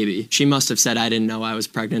a baby. She must have said, I didn't know I was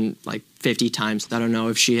pregnant like 50 times. I don't know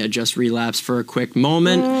if she had just relapsed for a quick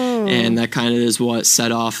moment, and that kind of is what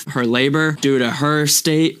set off her labor. Due to her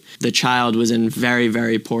state, the child was in very,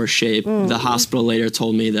 very poor shape. The hospital later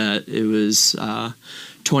told me that it was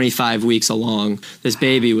 25 weeks along. This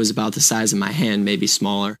baby was about the size of my hand, maybe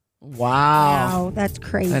smaller. Wow. That's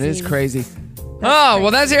crazy. That is crazy. Well,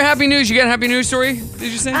 that's your happy news. You got a happy news story,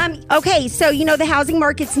 did you say? Okay, so the housing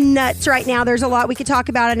market's nuts right now. There's a lot we could talk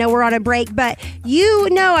about. I know we're on a break, but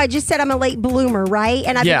I just said I'm a late bloomer, right?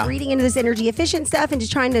 And I've been reading into this energy efficient stuff and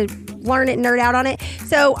just trying to learn it and nerd out on it.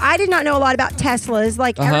 So I did not know a lot about Teslas.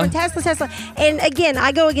 Like everyone, Tesla. And again,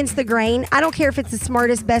 I go against the grain. I don't care if it's the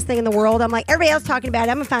smartest, best thing in the world. I'm like, everybody else talking about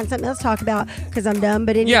it. I'm going to find something else to talk about because I'm dumb.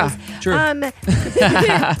 But anyways. Yeah, true.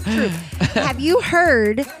 True. Have you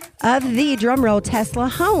heard of the drumroll Tesla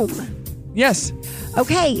home? Yes.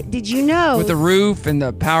 Okay, did you know? With the roof and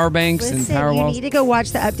the power banks and power walls. You need to go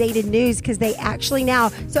watch the updated news because they actually now.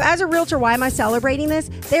 So as a realtor, why am I celebrating this?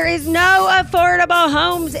 There is no affordable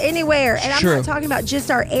homes anywhere. And I'm not talking about just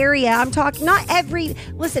our area. I'm talking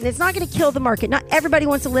listen, it's not going to kill the market. Not everybody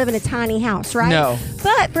wants to live in a tiny house, right? No.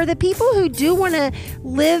 But for the people who do want to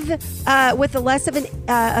live with less of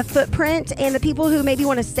a footprint, and the people who maybe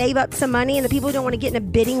want to save up some money, and the people who don't want to get in a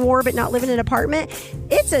bidding war but not live in an apartment,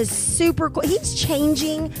 it's a super cool. He's changing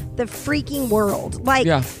the freaking world. Like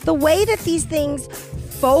the way that these things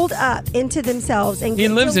fold up into themselves and get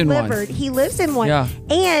delivered. He lives in one. Yeah.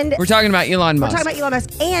 And we're talking about Elon Musk.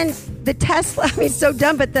 And the Tesla, I mean, it's so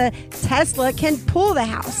dumb, but the Tesla can pull the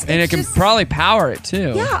house. And it can probably power it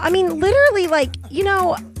too. Yeah. I mean, literally,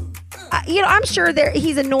 I'm sure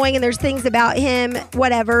he's annoying and there's things about him,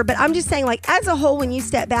 whatever. But I'm just saying, as a whole, when you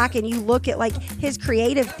step back and you look at his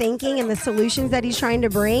creative thinking and the solutions that he's trying to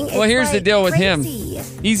bring. Well, here's the deal with him.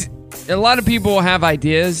 A lot of people have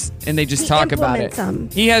ideas and they just talk about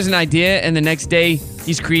it. He has an idea and the next day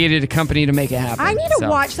he's created a company to make it happen. I need to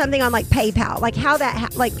watch something on PayPal, how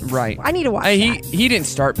that right. I need to watch that. He didn't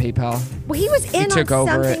start PayPal. Well, he was in on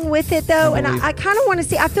something with it though, and I kind of want to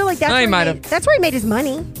see. I feel like that's where he made his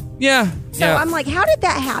money. Yeah. So I'm like, how did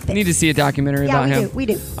that happen? I need to see a documentary about him. We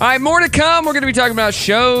do. All right, more to come. We're going to be talking about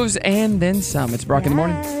shows and then some. It's Brock in the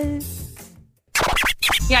Morning.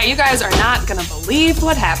 Yeah, you guys are not going to believe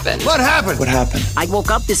what happened. What happened? What happened? I woke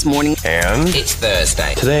up this morning. And? It's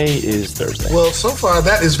Thursday. Today is Thursday. Well, so far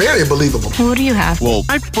that is very believable. What do you have? Well,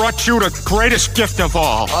 I brought you the greatest gift of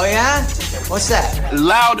all. Oh, yeah? What's that?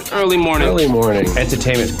 Loud early morning. Early morning.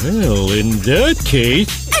 Entertainment. Well, in that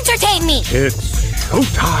case, Entertain me. it's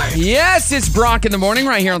showtime. Yes, it's Brock in the Morning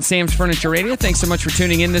right here on Sam's Furniture Radio. Thanks so much for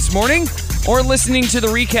tuning in this morning or listening to the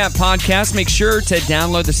recap podcast. Make sure to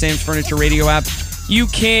download the Sam's Furniture Radio app. You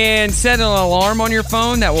can set an alarm on your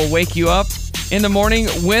phone that will wake you up in the morning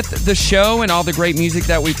with the show and all the great music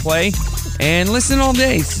that we play. And listen all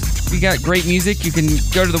day. We got great music. You can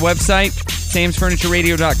go to the website,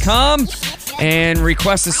 samsfurnitureradio.com, and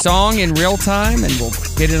request a song in real time, and we'll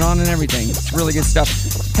get it on and everything. It's really good stuff.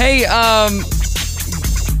 Hey,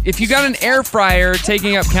 if you got an air fryer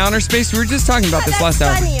taking up counter space, we were just talking about this last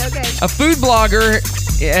hour. Okay. A food blogger,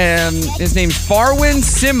 his name's Farwin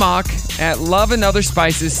Simok at Love and Other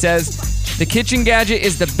Spices, says the kitchen gadget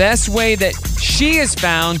is the best way that she has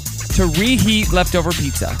found to reheat leftover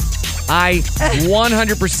pizza. I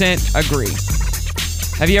 100% agree.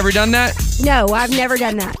 Have you ever done that? No, I've never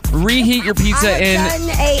done that. Reheat your pizza I've done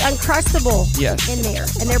a Uncrustable in there,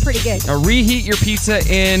 and they're pretty good. Reheat your pizza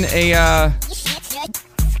in an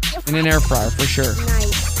air fryer for sure.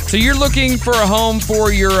 Nice. So you're looking for a home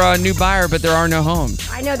for your new buyer, but there are no homes.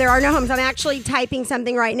 I know there are no homes. I'm actually typing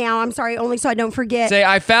something right now. I'm sorry, only so I don't forget. Say,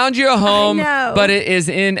 I found you a home, know. but it is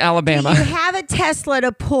in Alabama. Do you have a Tesla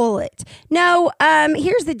to pull it? No,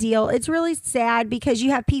 here's the deal. It's really sad because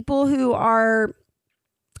you have people who are...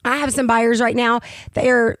 I have some buyers right now.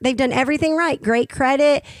 They've done everything right. Great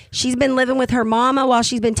credit. She's been living with her mama while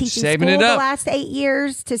she's been teaching Saving school it the up. last 8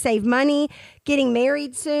 years to save money. Getting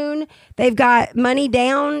married soon. They've got money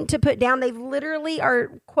down to put down. They've literally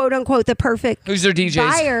are quote unquote the perfect Who's their DJs?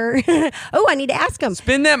 buyer. Oh, I need to ask them.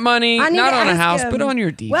 Spend that money I need not to on a ask house, them. but on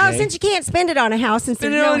your DJ. Well, since you can't spend it on a house, since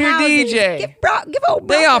Spend there's it no on your houses, DJ. give old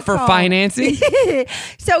They Brock a offer call. financing.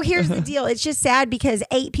 So here's the deal. It's just sad because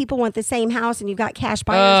 8 people want the same house and you've got cash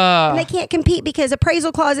buyers and they can't compete because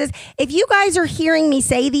appraisal clauses. If you guys are hearing me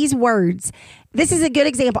say these words, this is a good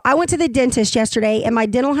example. I went to the dentist yesterday and my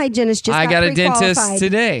dental hygienist just got a dentist pre-qualified.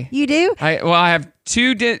 today. You do? I have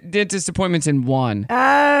 2 dentist appointments in one.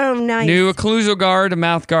 Oh, nice. New occlusal guard, a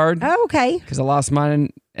mouth guard. Oh, okay. Because I lost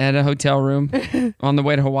mine at a hotel room on the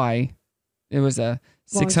way to Hawaii. It was a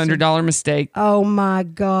 $600 mistake. Oh my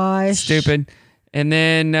gosh. Stupid. And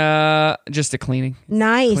then just a cleaning.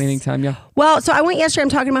 Nice. Cleaning time, yeah. Well, so I went yesterday. I'm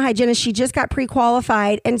talking to my hygienist. She just got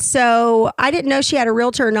pre-qualified. And so I didn't know she had a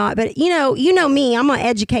realtor or not. But, you know me. I'm going to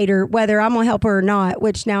educate her whether I'm going to help her or not,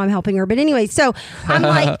 which now I'm helping her. But anyway, so I'm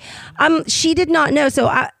like, she did not know.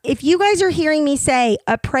 So if you guys are hearing me say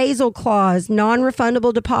appraisal clause,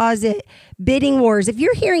 non-refundable deposit, bidding wars, if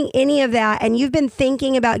you're hearing any of that and you've been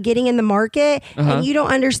thinking about getting in the market and you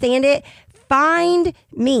don't understand it, find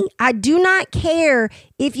me. I do not care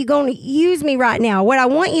if you're going to use me right now. What I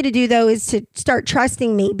want you to do, though, is to start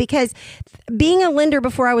trusting me, because being a lender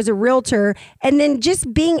before I was a realtor and then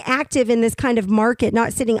just being active in this kind of market,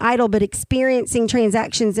 not sitting idle, but experiencing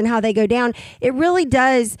transactions and how they go down, it really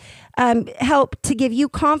does help to give you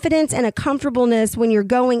confidence and a comfortableness when you're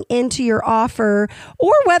going into your offer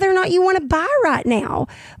or whether or not you want to buy right now.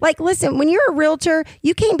 Like, listen, when you're a realtor,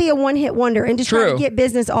 you can't be a one-hit wonder and just try to get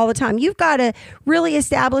business all the time. You've got to really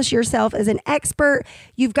establish yourself as an expert.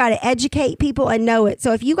 You've got to educate people and know it.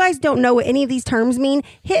 So if you guys don't know what any of these terms mean,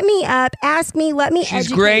 hit me up, ask me, let me educate you.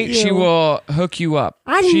 She's great. She will hook you up.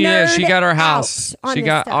 She got our house. She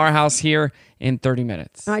got our house here in 30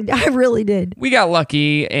 minutes. I really did. We got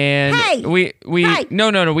lucky and we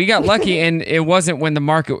got lucky and it wasn't when the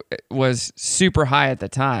market was super high at the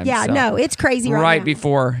time. Yeah, no, it's crazy right now.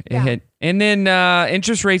 Before it hit. And then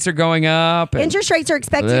interest rates are going up. Interest rates are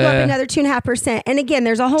expected to go up another 2.5%. And again,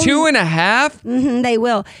 there's a whole 2.5%? Mm-hmm, they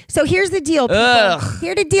will. So here's the deal, people.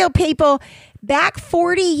 Here's the deal, people. Back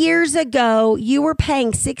 40 years ago, you were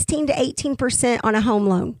paying 16 to 18% on a home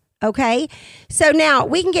loan. Okay, so now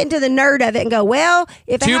we can get into the nerd of it and go, well,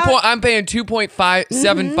 if I'm paying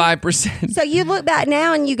 2.575%. So you look back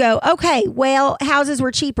now and you go, okay, well, houses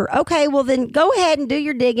were cheaper. Okay, well then go ahead and do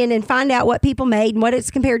your digging and find out what people made and what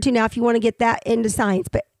it's compared to now if you want to get that into science.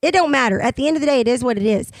 But it don't matter. At the end of the day, it is what it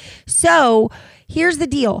is. So here's the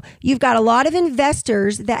deal. You've got a lot of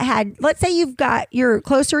investors that had, let's say you're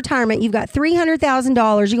close to retirement, you've got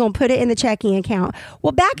 $300,000, you're going to put it in the checking account.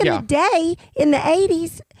 Well, back in the day, in the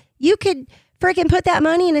 80s, you could freaking put that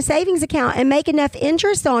money in a savings account and make enough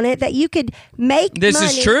interest on it that you could make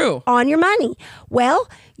money on your money. Well,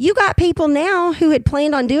 you got people now who had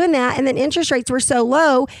planned on doing that and then interest rates were so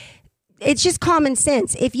low. It's just common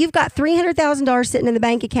sense. If you've got $300,000 sitting in the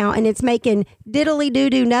bank account and it's making diddly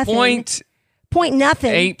doo nothing. Point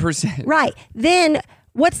nothing. 8%. Right. Then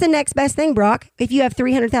what's the next best thing, Brock? If you have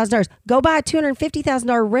 $300,000, go buy a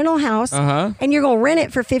 $250,000 rental house and you're going to rent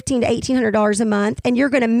it for $1,500 to $1,800 a month, and you're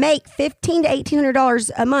going to make $1,500 to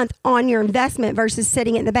 $1,800 a month on your investment versus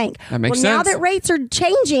sitting it in the bank. That makes sense. Now that rates are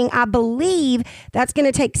changing, I believe that's going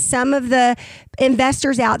to take some of the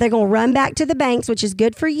investors out. They're going to run back to the banks, which is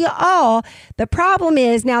good for you all. The problem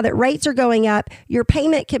is now that rates are going up, your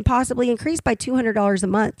payment can possibly increase by $200 a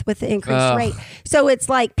month with the increased rate. So it's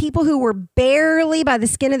like people who were barely by the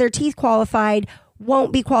skin of their teeth qualified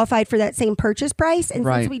won't be qualified for that same purchase price. And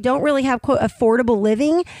since we don't really have, quote, affordable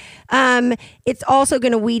living, it's also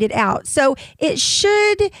going to weed it out. So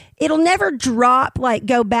it'll never drop, like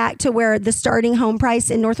go back to where the starting home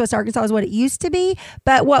price in Northwest Arkansas is what it used to be.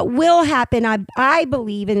 But what will happen, I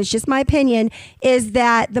believe, and it's just my opinion, is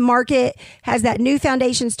that the market has that new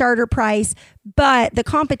foundation starter price, but the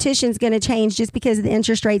competition is going to change just because of the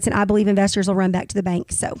interest rates. And I believe investors will run back to the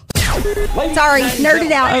bank. So Sorry,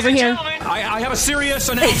 nerded out over here. I have a serious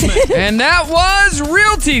announcement. And that was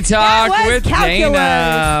Realty Talk That was with calculus.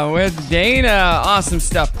 Dana. With Dana. Awesome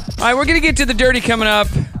stuff. All right, we're going to get to the dirty coming up.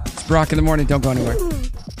 It's Brock in the morning. Don't go anywhere.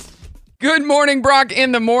 Good morning, Brock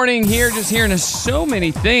in the morning here. Just hearing so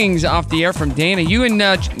many things off the air from Dana. You and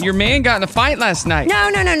your man got in a fight last night.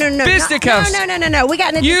 No. Fisticuffs. No. We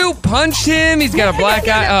got in a You punched him. He's got a black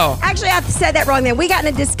eye. Oh. Actually, I said that wrong then. We got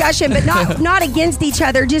in a discussion, but not against each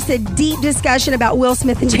other, just a deep discussion about Will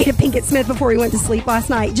Smith and Jada Pinkett Smith before he went to sleep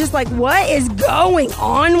last night. Just like, what is going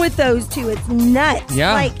on with those two? It's nuts.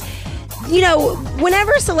 Yeah. Like, you know,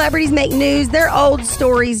 whenever celebrities make news, their old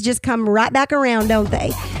stories just come right back around, don't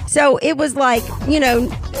they? So it was like, you know,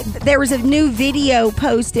 there was a new video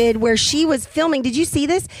posted where she was filming. Did you see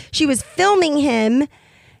this? She was filming him,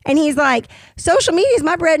 and he's like, social media is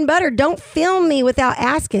my bread and butter. Don't film me without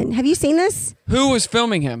asking. Have you seen this? Who was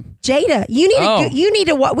filming him? Jada.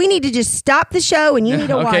 We need to just stop the show, and you need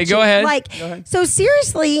to watch Okay, it. go ahead. Like, Go ahead. So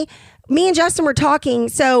seriously, me and Justin were talking.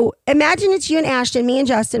 So imagine it's you and Ashton, me and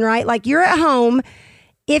Justin, right? Like, you're at home.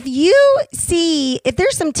 If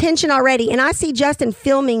there's some tension already, and I see Justin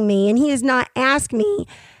filming me and he does not ask me,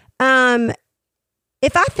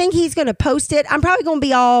 if I think he's going to post it, I'm probably going to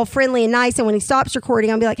be all friendly and nice. And when he stops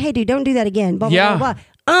recording, I'll be like, hey, dude, don't do that again. Blah, blah,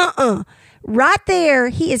 blah, blah. Right there,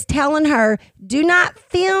 he is telling her, do not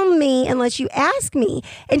film me unless you ask me.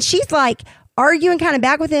 And she's like arguing kind of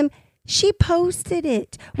back with him. She posted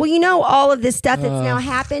it. Well, you know, all of this stuff that's now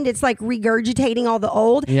happened, it's like regurgitating all the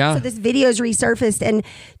old. Yeah. So this video's resurfaced. And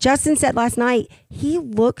Justin said last night, he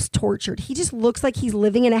looks tortured. He just looks like he's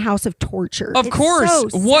living in a house of torture. Of It's course. so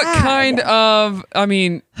What sad. kind of,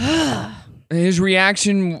 his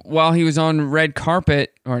reaction while he was on red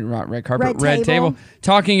carpet, or not red carpet, red table,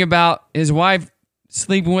 talking about his wife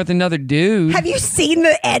sleeping with another dude. Have you seen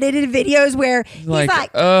the edited videos where he's like,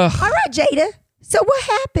 all right, Jada, so what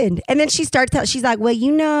happened? And then she starts telling, she's like, well,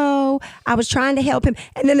 you know, I was trying to help him.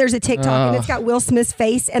 And then there's a TikTok and it's got Will Smith's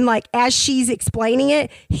face. And like, as she's explaining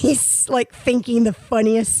it, he's like thinking the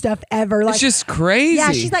funniest stuff ever. Like, It's just crazy.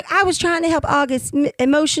 Yeah, she's like, I was trying to help August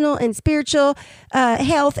emotional and spiritual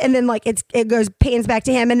health. And then like it goes pans back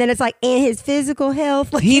to him. And then it's like, and his physical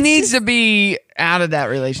health. Like, He needs to be out of that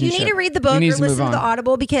relationship. you need to read the book or He needs to listen move to the on.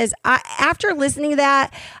 Audible, because after listening to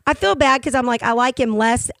that, I feel bad because I'm like, I like him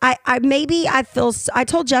less. I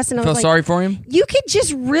told Justin, I was Feel like, sorry for him? you could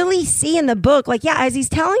just really see in the book, like, yeah, as he's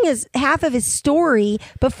telling half of his story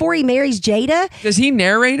before he marries Jada. Does he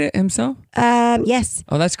narrate it himself? Yes.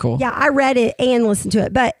 Oh, that's cool. Yeah, I read it and listened to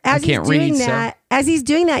it. But as he's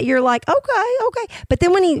doing that, you're like, okay. But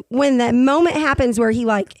then when the moment happens where he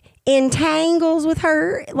like entangles with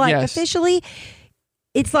her, like officially,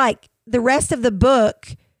 it's like the rest of the book,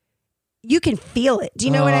 you can feel it. Do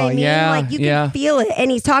you know what I mean? yeah, Like, you can feel it.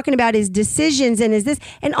 And he's talking about his decisions and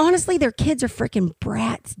and honestly, their kids are freaking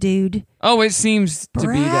brats, dude. Oh, it seems to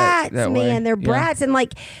be that way. Man, they're Yeah. brats. And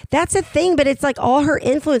like, that's a thing, but it's like all her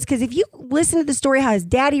influence. Because if you listen to the story, how his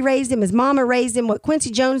daddy raised him, his mama raised him, what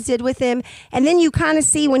Quincy Jones did with him, and then you kind of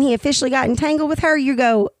see when he officially got entangled with her, you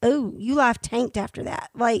go, oh, you life tanked after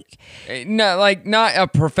that. Like, No, like not a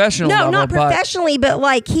professional no, level, not but professionally, but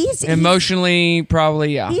like he's emotionally,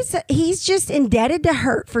 probably, yeah. He's just indebted to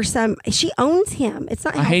her for some. She owns him. It's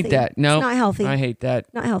not I healthy. hate that. No, it's not healthy. I hate that.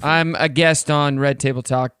 Not healthy. I'm a guest on Red Table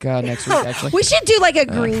Talk next week, actually. We should do like a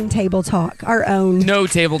green table talk, our own. No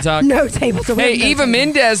table talk. No table talk. Hey, No Eva table.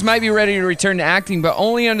 Mendes might be ready to return to acting, but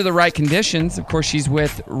only under the right conditions. Of course, she's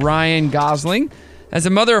with Ryan Gosling. As a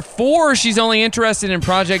mother of 4, she's only interested in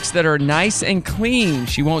projects that are nice and clean.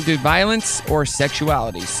 She won't do violence or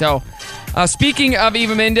sexuality. So, speaking of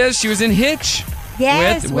Eva Mendes, she was in Hitch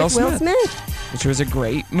with Will Smith, which was a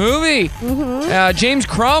great movie. James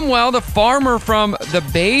Cromwell, the farmer from the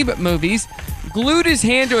Babe movies, glued his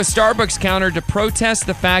hand to a Starbucks counter to protest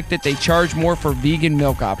the fact that they charge more for vegan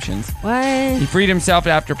milk options. What? He freed himself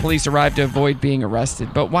after police arrived to avoid being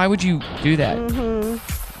arrested. But why would you do that?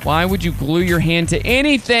 Why would you glue your hand to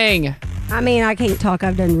anything? I mean, I can't talk.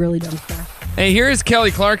 I've done really dumb stuff. Hey, here's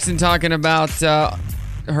Kelly Clarkson talking about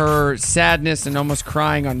her sadness and almost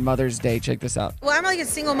crying on Mother's Day. Check this out. Well, I'm like a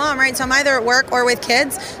single mom, right? So I'm either at work or with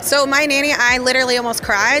kids. So my nanny, I literally almost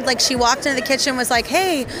cried. Like, she walked into the kitchen, was like,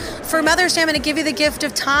 hey, for Mother's Day, I'm going to give you the gift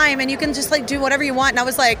of time and you can just like do whatever you want. And I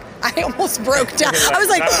was like, I almost broke down. I was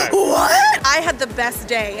like, what? I had the best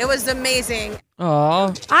day. It was amazing.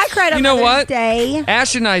 Aw. I cried on You know Mother's what? Day.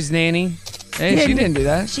 Ash and I's nanny. Hey, she didn't do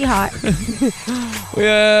that. She hot.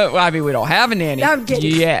 Well, I mean, we don't have a nanny I'm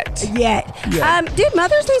kidding. yet. Yeah. Dude,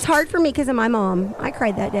 Mother's Day's hard for me because of my mom. I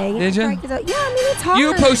cried that day. Did you? Yeah, I mean, it's hard.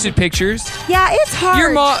 You posted pictures. Yeah, it's hard.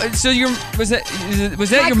 Your mom. So was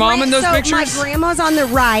that your mom in those pictures? My grandma's on the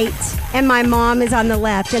right and my mom is on the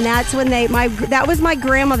left, and that's when that was my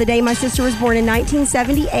grandma the day my sister was born in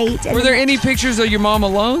 1978. Were there any pictures of your mom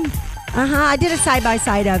alone? I did a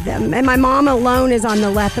side-by-side of them. And my mom alone is on the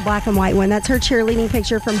left, the black and white one. That's her cheerleading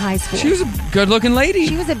picture from high school. She was a good-looking lady.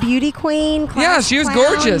 She was a beauty queen. Yeah, she was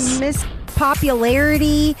gorgeous. Miss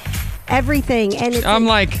Popularity, everything. And I'm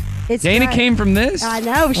like, Dana came from this? I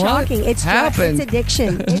know, shocking. It's happened? It's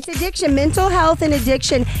addiction. It's addiction. Mental health and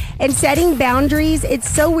addiction and setting boundaries. It's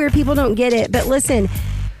so weird. People don't get it. But listen,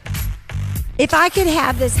 if I could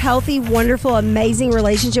have this healthy, wonderful, amazing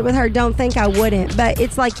relationship with her, don't think I wouldn't. But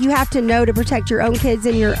it's like you have to know to protect your own kids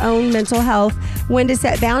and your own mental health when to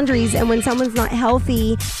set boundaries. And when someone's not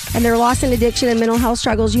healthy and they're lost in addiction and mental health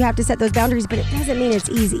struggles, you have to set those boundaries. But it doesn't mean it's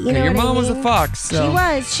easy. You know your what mom I mean? was a fox.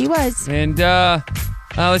 So. She was. And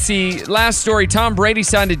let's see. Last story. Tom Brady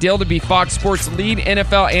signed a deal to be Fox Sports' lead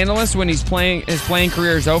NFL analyst when his playing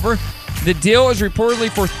career is over. The deal is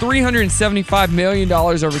reportedly for $375 million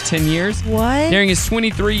over 10 years. What? During his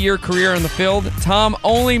 23-year career on the field, Tom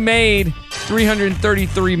only made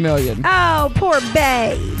 $333 million. Oh, poor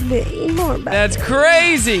baby. That's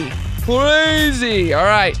crazy. Crazy. All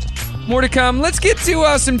right. More to come. Let's get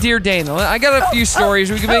to some Dear Dana. I got a few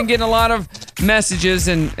stories. We've been getting a lot of messages,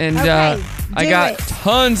 and Okay, I got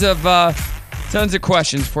tons of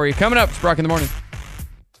questions for you. Coming up, it's Brock in the Morning.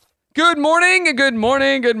 Good morning. It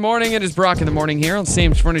is Brock in the Morning here on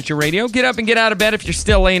Sam's Furniture Radio. Get up and get out of bed if you're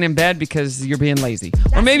still laying in bed because you're being lazy.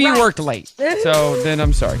 Or maybe you worked late. So then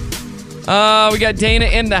I'm sorry. We got Dana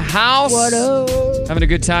in the house. What up? Having a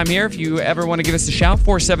good time here. If you ever want to give us a shout,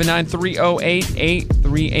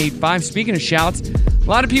 479-308-8385. Speaking of shouts, a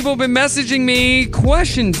lot of people have been messaging me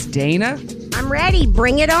questions, Dana. I'm ready.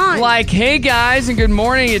 Bring it on. Like, hey guys, and good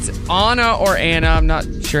morning. It's Anna or Anna. I'm not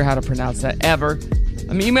sure how to pronounce that ever.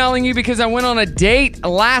 I'm emailing you because I went on a date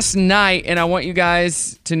last night and I want you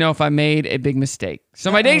guys to know if I made a big mistake.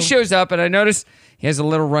 So my date shows up and I notice he has a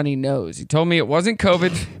little runny nose. He told me it wasn't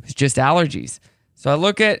COVID, it was just allergies.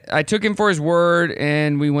 So I took him for his word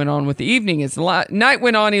and we went on with the evening. As the night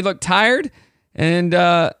went on, he looked tired and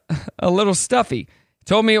a little stuffy. He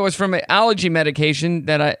told me it was from an allergy medication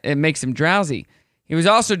that it makes him drowsy. He was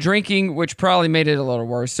also drinking, which probably made it a little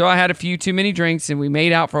worse. So I had a few too many drinks and we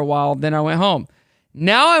made out for a while. Then I went home.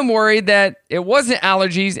 Now I'm worried that it wasn't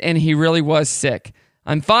allergies and he really was sick.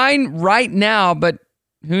 I'm fine right now, but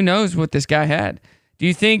who knows what this guy had. Do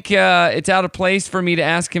you think it's out of place for me to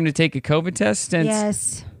ask him to take a COVID test since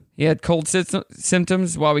yes. he had cold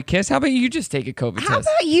symptoms while we kissed? How about you just take a COVID test? How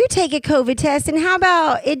about you take a COVID test? And how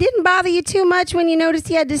about it didn't bother you too much when you noticed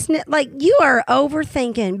he had to sniff? Like, you are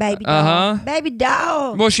overthinking, baby doll. Uh-huh. Baby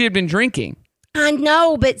doll. Well, she had been drinking. I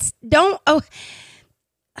know, but don't... Oh.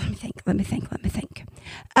 Let me think.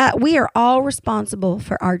 We are all responsible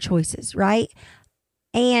for our choices, right?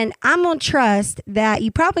 And I'm going to trust that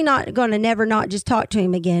you're probably not going to never not just talk to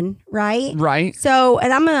him again, right? Right. So,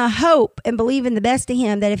 and I'm going to hope and believe in the best of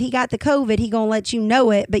him that if he got the COVID, he going to let you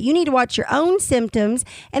know it. But you need to watch your own symptoms.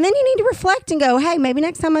 And then you need to reflect and go, hey, maybe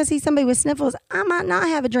next time I see somebody with sniffles, I might not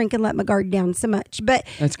have a drink and let my guard down so much. But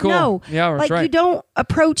that's cool. No, yeah, that's like right. You don't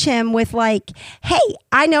approach him with like, hey,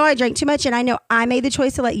 I know I drank too much and I know I made the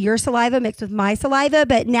choice to let your saliva mix with my saliva,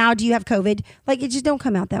 but now do you have COVID? Like, it just don't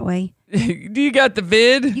come out that way. Do you got the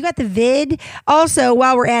vid? You got the vid. Also,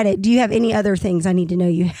 while we're at it, do you have any other things I need to know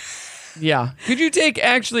you? Yeah. Could you take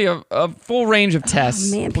actually a full range of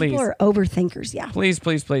tests, man, please? People are overthinkers, yeah. Please.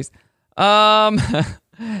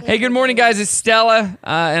 Hey, good morning, guys. It's Stella,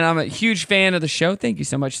 and I'm a huge fan of the show. Thank you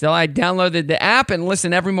so much, Stella. I downloaded the app and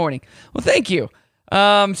listen every morning. Well, thank you.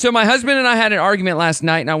 So my husband and I had an argument last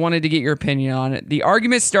night, and I wanted to get your opinion on it. The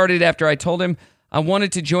argument started after I told him I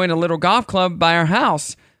wanted to join a little golf club by our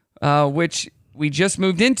house, which we just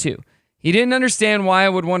moved into. He didn't understand why I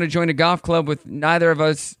would want to join a golf club with neither of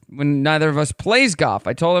us when neither of us plays golf.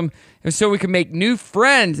 I told him it was so we could make new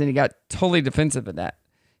friends, and he got totally defensive at that.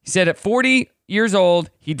 He said at 40 years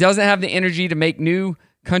old, he doesn't have the energy to make new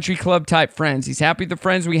country club type friends. He's happy with the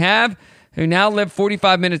friends we have, who now live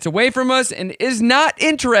 45 minutes away from us, and is not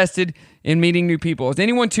interested in meeting new people. Is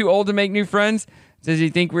anyone too old to make new friends? Does he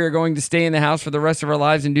think we are going to stay in the house for the rest of our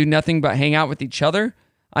lives and do nothing but hang out with each other?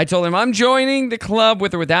 I told him I'm joining the club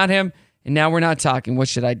with or without him, and now we're not talking. What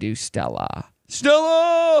should I do, Stella?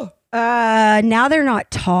 Stella! Now they're not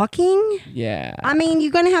talking? Yeah. I mean,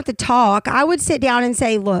 you're going to have to talk. I would sit down and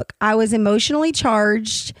say, look, I was emotionally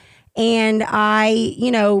charged, and I,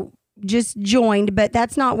 just joined, but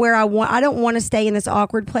that's not where I don't want to stay in this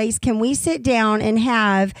awkward place. Can we sit down and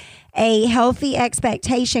have a healthy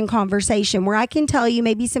expectation conversation where I can tell you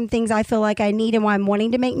maybe some things I feel like I need and why I'm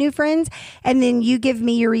wanting to make new friends, and then you give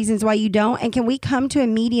me your reasons why you don't? And can we come to a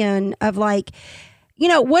median of like,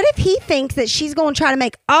 what if he thinks that she's going to try to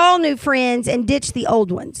make all new friends and ditch the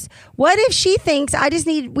old ones? What if she thinks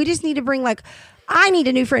we just need to bring, like, I need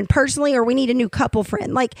a new friend personally, or we need a new couple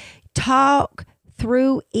friend? Like, talk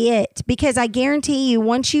through it, because I guarantee you,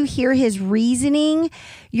 once you hear his reasoning,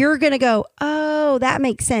 you're going to go, oh, that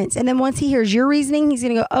makes sense. And then once he hears your reasoning, he's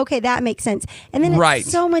going to go, okay, that makes sense. And then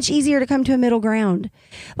it's so much easier to come to a middle ground.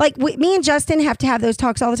 Like, me and Justin have to have those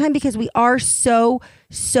talks all the time because we are so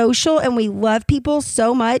social and we love people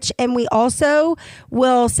so much, and we also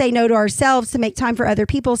will say no to ourselves to make time for other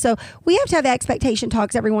people. So we have to have expectation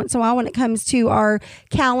talks every once in a while when it comes to our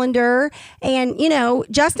calendar. And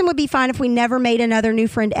Justin would be fine if we never made another new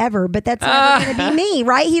friend ever, but that's never going to be me,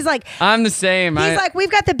 right? He's like, I'm the same. He's like,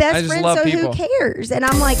 we've got the best friends, so people. Who cares? And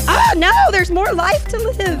I'm like, oh no, there's more life to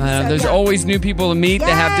live. There's always new people to meet that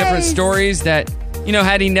have different stories that,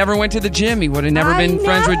 had he never went to the gym, he would have never been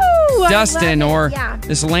friends with Dustin or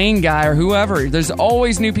this Lane guy or whoever. There's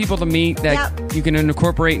always new people to meet that you can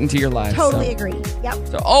incorporate into your life. Totally agree. Yep.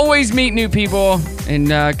 So always meet new people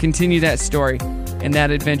and continue that story and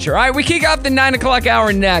that adventure. All right, we kick off the 9 o'clock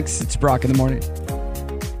hour next. It's Brock in the Morning.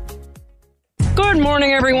 Good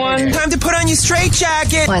morning, everyone. Time to put on your straight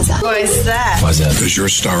jacket. What's that? What's that? Because your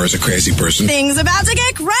star is a crazy person. Things about to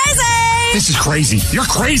get crazy. This is crazy. You're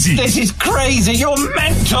crazy. This is crazy. You're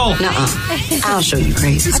mental. Nuh-uh. I'll show you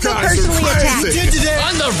crazy. I feel personally attacked.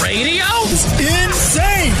 On the radio? It's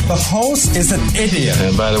insane. The host is an idiot.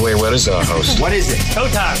 And by the way, what is our host? What is it?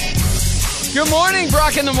 Showtime. Good morning,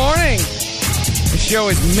 Brock in the Morning. The show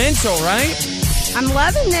is mental, right? I'm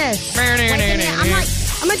loving this.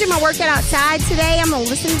 I'm going to do my workout outside today. I'm going to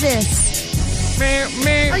listen to this.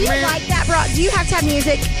 Are you like that, Brock? Do you have to have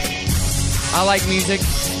music? I like music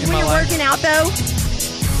in when my you're life. working out, though?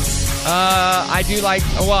 I do like,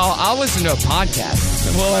 I'll listen to a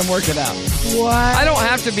podcast while I'm working out. What? I don't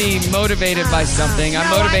have to be motivated by something. I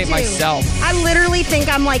motivate myself. I literally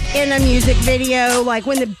think I'm like in a music video, like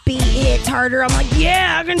when the beat hits harder, I'm like,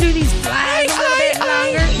 yeah, I can do these flags a little bit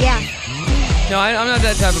longer. Yeah. No, I'm not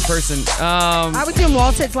that type of person. I was doing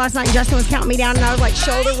wall sits last night, and Justin was counting me down, and I was like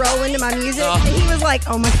shoulder rolling to my music, and he was like,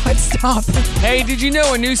 oh my God, stop. Hey, did you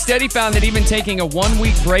know a new study found that even taking a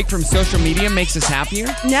 1-week break from social media makes us happier?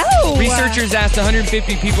 No. Researchers asked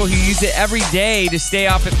 150 people who use it every day to stay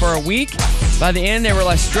off it for a week. By the end, they were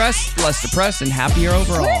less stressed, less depressed, and happier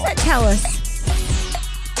overall. What does that tell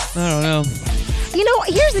us? I don't know.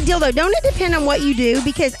 Here's the deal, though. Don't it depend on what you do?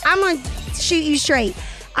 Because I'm going to shoot you straight.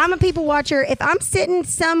 I'm a people watcher. If I'm sitting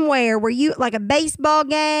somewhere where you, like a baseball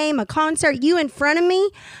game, a concert, you in front of me,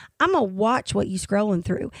 I'm going to watch what you scrolling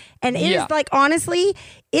through. And it is like, honestly,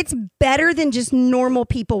 it's better than just normal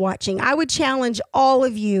people watching. I would challenge all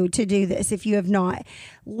of you to do this if you have not.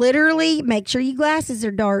 Literally, make sure your glasses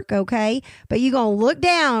are dark, okay? But you're going to look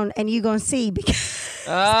down and you're going to see because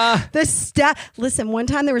the stuff. Listen, one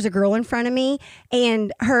time there was a girl in front of me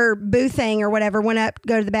and her boo thing or whatever went up to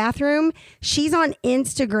go to the bathroom. She's on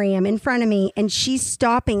Instagram in front of me and she's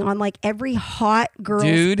stopping on like every hot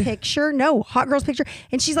girl's picture. No, hot girl's picture.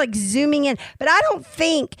 And she's like zooming in. But I don't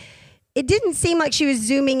think... It didn't seem like she was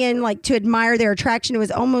zooming in like to admire their attraction. It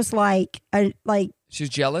was almost like she was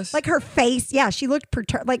jealous. Like her face, yeah, she looked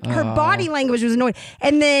perturbed. Her body language was annoying.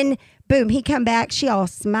 And then boom, he come back. She all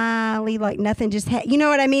smiley, like nothing just you know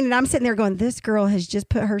what I mean? And I'm sitting there going, this girl has just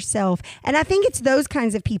put herself. And I think it's those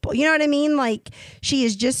kinds of people. You know what I mean? Like she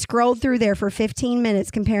has just scrolled through there for 15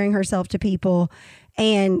 minutes comparing herself to people.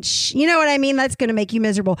 And you know what I mean? That's going to make you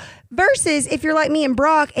miserable. Versus if you're like me and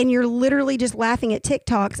Brock and you're literally just laughing at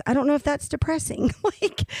TikToks, I don't know if that's depressing.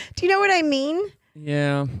 Like, do you know what I mean?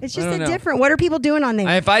 Yeah. It's just different. What are people doing on there?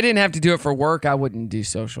 If I didn't have to do it for work, I wouldn't do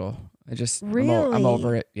social. Really? I'm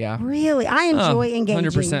over it. Yeah. Really? I enjoy engaging.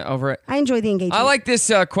 100% over it. I enjoy the engagement. I like this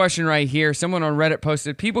question right here. Someone on Reddit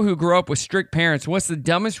posted, people who grew up with strict parents, what's the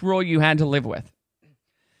dumbest rule you had to live with?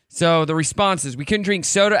 So the response is, we couldn't drink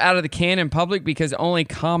soda out of the can in public because only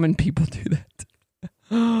common people do that.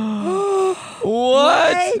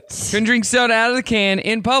 What? Couldn't drink soda out of the can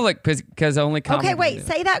in public because only common people do that.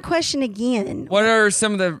 Say that question again. What are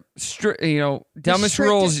some of the dumbest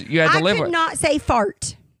rules you had to live with? I could not say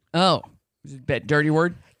fart. Oh, is it a bit dirty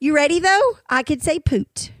word? You ready though? I could say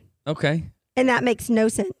poot. Okay. And that makes no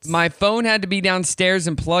sense. My phone had to be downstairs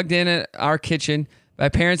and plugged in at our kitchen. My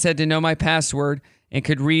parents had to know my password. and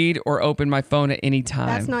could read or open my phone at any time.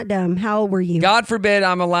 That's not dumb. How old were you? God forbid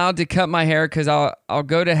I'm allowed to cut my hair because I'll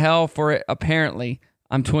go to hell for it. Apparently,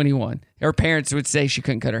 I'm 21. Her parents would say she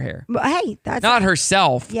couldn't cut her hair. But hey, that's not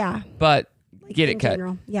herself. Yeah. But get it in cut.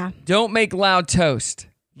 general. Yeah. Don't make loud toast.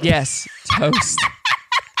 Yes, toast.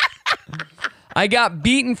 I got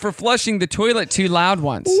beaten for flushing the toilet too loud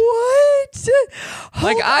once. What?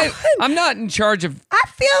 Like I'm not in charge of. I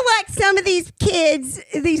feel like some of these kids,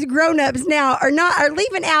 these grown-ups now are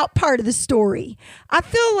leaving out part of the story. I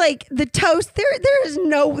feel like the toast, there's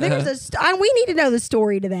we need to know the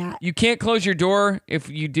story to that. You can't close your door. If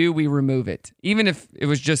you do, we remove it. Even if it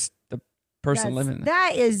was just the person living there.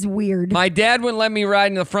 That is weird. My dad wouldn't let me ride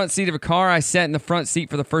in the front seat of a car. I sat in the front seat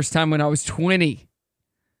for the first time when I was 20.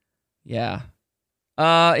 Yeah.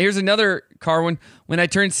 Here's another car one. When I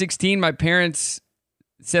turned 16, my parents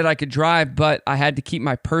said I could drive, but I had to keep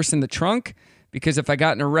my purse in the trunk because if I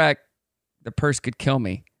got in a wreck, the purse could kill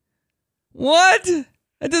me. What?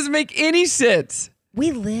 That doesn't make any sense.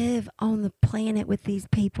 We live on the planet with these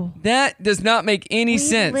people. That does not make any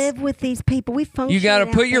sense. We live with these people. We function. You got to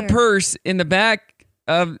put your there. purse in the back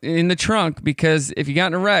in the trunk because if you got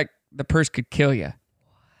in a wreck, the purse could kill you.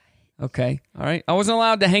 Okay. All right. I wasn't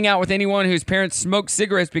allowed to hang out with anyone whose parents smoked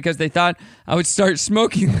cigarettes because they thought I would start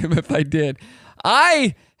smoking them if I did.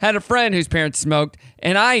 I had a friend whose parents smoked,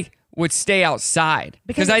 and I would stay outside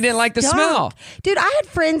because I didn't like the smell. Dude, I had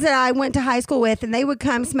friends that I went to high school with, and they would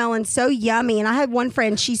come smelling so yummy. And I had one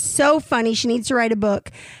friend, she's so funny. She needs to write a book.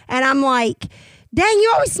 And I'm like, dang,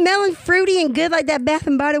 you always smelling fruity and good like that Bath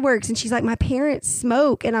and Body Works. And she's like, my parents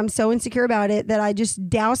smoke, and I'm so insecure about it that I just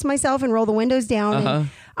douse myself and roll the windows down. And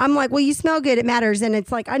I'm like, well, you smell good. It matters. And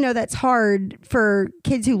it's like, I know that's hard for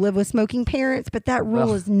kids who live with smoking parents, but that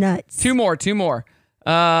rule is nuts. Two more.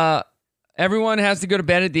 Everyone has to go to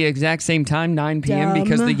bed at the exact same time, 9 p.m.,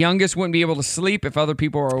 because the youngest wouldn't be able to sleep if other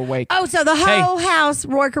people are awake. Oh, so the whole house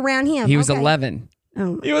work around him. He was 11.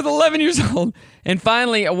 Oh. He was 11 years old. And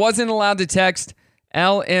finally, I wasn't allowed to text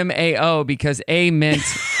LMAO because A meant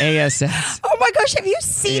ASS. Oh my gosh, have you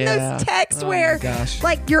seen those texts where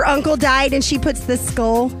like your uncle died and she puts the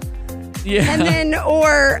skull? Yeah. And then,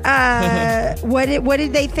 or what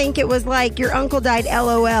did they think it was like? Your uncle died,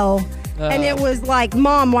 LOL. And it was like,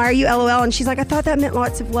 Mom, why are you LOL? And she's like, I thought that meant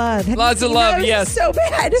lots of love. Lots of love, those? yes. So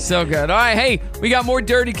bad. So good. All right, hey, we got more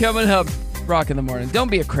dirty coming up. Rock in the morning.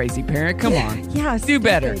 Don't be a crazy parent. Come on. Yeah. Do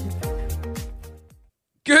better.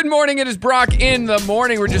 Good morning. It is Brock in the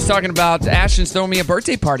morning. We're just talking about Ashton's throwing me a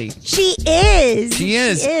birthday party. She is. She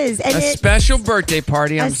is. And a special birthday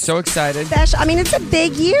party. I'm so excited. I mean, it's a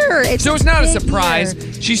big year. So it's not a surprise.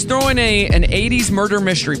 She's throwing an 80s murder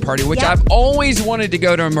mystery party, which I've always wanted to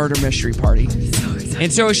go to a murder mystery party.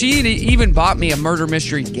 And so she even bought me a murder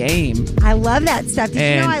mystery game. I love that stuff.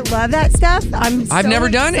 Did you know I love that stuff? I've never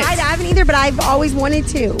done it. I haven't either, but I've always wanted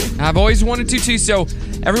to. I've always wanted to too. So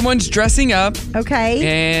everyone's dressing up.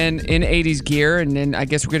 Okay. And in 80s gear. And then I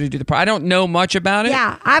guess we're going to do the party. I don't know much about it.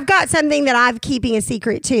 Yeah. I've got something that I'm keeping a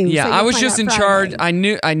secret too. Yeah. So I was just in charge. I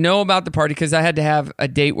know about the party because I had to have a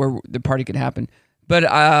date where the party could happen.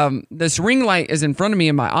 But this ring light is in front of me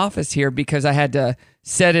in my office here because I had to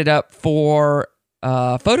set it up for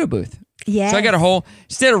photo booth. Yeah. So I got a whole,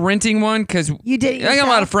 instead of renting one, because you did. I got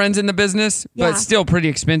a lot of friends in the business, but it's still pretty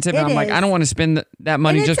expensive. And I'm like, I don't want to spend that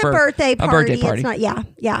money just for a birthday party. It's not,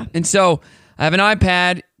 yeah. And so I have an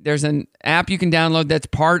iPad. There's an app you can download that's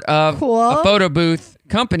part of a photo booth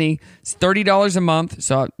company. It's $30 a month.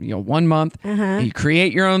 So, 1 month. You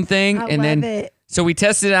create your own thing. Love it. So we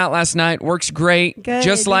tested it out last night. Works great. Good.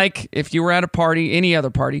 Just like if you were at a party, any other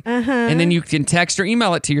party. And then you can text or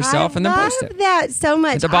email it to yourself and then post it. I love that so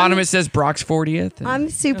much. At the bottom it says Brock's 40th. I'm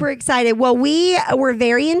super excited. Well, we were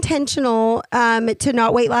very intentional to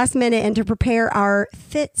not wait last minute and to prepare our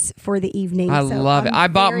fits for the evening. I love it. I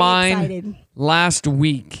bought mine excited. last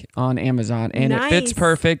week on Amazon and it fits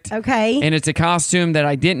perfect. Okay. And it's a costume that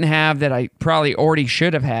I didn't have that I probably already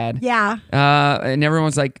should have had. Yeah. And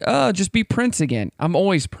everyone's like, oh, just be Prince again. I'm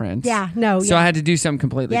always Prince. Yeah, no. So I had to do something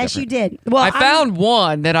completely different. Yes, you did. Well, I found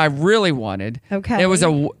one that I really wanted. Okay. It was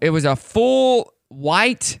a full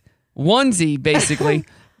white onesie, basically,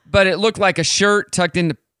 but it looked like a shirt tucked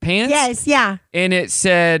into pants. Yes, yeah. And it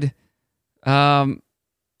said,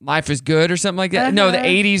 life is good or something like that. No, the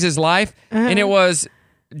 80s is life. And it was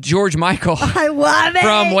George Michael. I love it.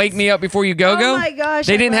 From Wake Me Up Before You Go Go. Oh my gosh.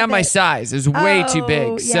 They didn't have my size. It was way too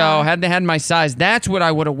big. yeah. So had they had my size, that's what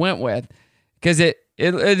I would have went with. Because it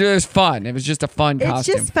was fun. It was just a fun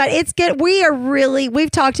costume. It's just fun. It's good.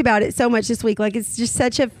 We've talked about it so much this week. Like, it's just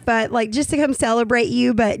such a fun, like, just to come celebrate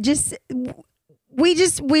you, but just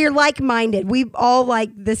we're like-minded. We all like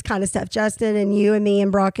this kind of stuff. Justin and you and me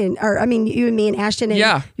and Brock you and me and Ashton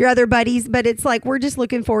and your other buddies. But it's like we're just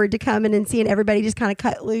looking forward to coming and seeing everybody just kind of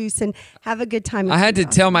cut loose and have a good time. I had to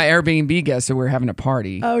tell my Airbnb guests that we were having a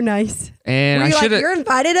party. Oh, nice. And Were you I should have. You're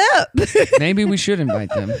invited up. Maybe we should invite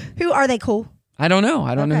them. Who are they? Cool. I don't know.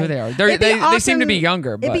 I don't know who they are. They seem to be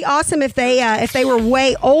younger. But. It'd be awesome if they were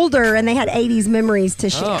way older and they had 80s memories to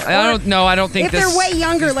share. I don't think if they're way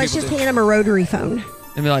younger, let's just hand them a rotary phone.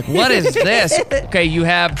 And be like, what is this? Okay, you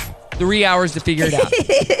have 3 hours to figure it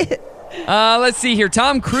out. Let's see here.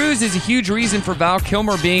 Tom Cruise is a huge reason for Val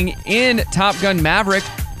Kilmer being in Top Gun Maverick.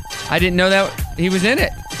 I didn't know that he was in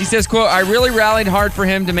it. He says, quote, I really rallied hard for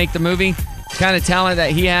him to make the movie. Kind of talent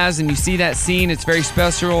that he has, and you see that scene, it's very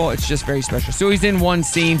special. It's just very special. So he's in one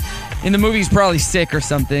scene. In the movie, he's probably sick or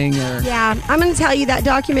something. Yeah, I'm going to tell you that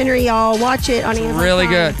documentary, y'all. Watch it on Amazon. Really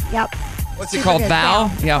Prime. good. Yep. What's it called?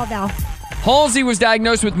 Val? Yeah. Called Val. Halsey was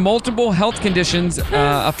diagnosed with multiple health conditions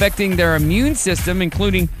affecting their immune system,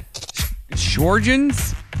 including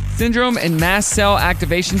Sjogren's syndrome and mast cell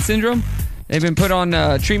activation syndrome. They've been put on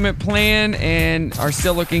a treatment plan and are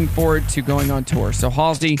still looking forward to going on tour. So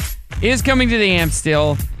Halsey is coming to the AMP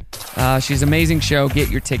still. She's an amazing show. Get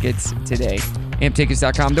your tickets today.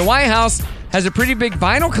 AmpTickets.com. The White House has a pretty big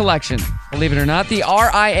vinyl collection. Believe it or not, the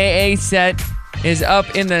RIAA set is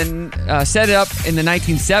up in the set up in the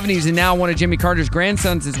 1970s, and now one of Jimmy Carter's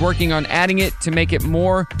grandsons is working on adding it to make it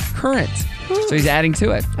more current. So he's adding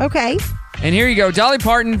to it. Okay. And here you go. Dolly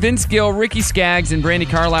Parton, Vince Gill, Ricky Skaggs, and Brandi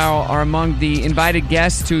Carlile are among the invited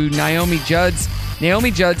guests to Naomi Judd's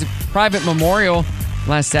private memorial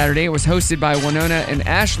last Saturday. It was hosted by Winona and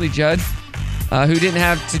Ashley Judd, who didn't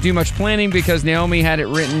have to do much planning because Naomi had it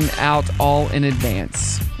written out all in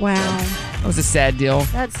advance. Wow. That was a sad deal.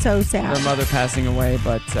 That's so sad. Their mother passing away,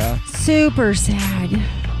 but... super sad.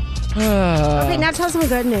 Okay, now tell some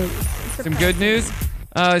good news. Some good news?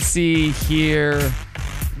 Let's see here.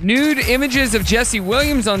 Nude images of Jesse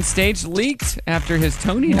Williams on stage leaked after his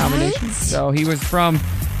Tony nomination. So he was from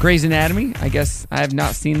Grey's Anatomy. I guess I have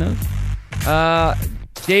not seen those.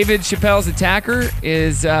 David Chappelle's attacker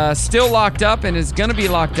is still locked up and is going to be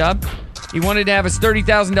locked up. He wanted to have his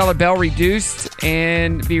 $30,000 bail reduced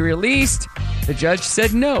and be released. The judge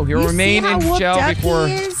said no. He'll remain in jail before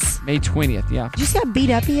May 20th. Yeah. Did you see how beat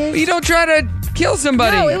up he is? You don't try to kill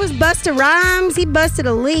somebody. No, it was Busta Rhymes. He busted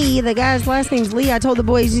a Lee. The guy's last name's Lee. I told the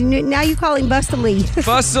boys, now you call him Busta Lee.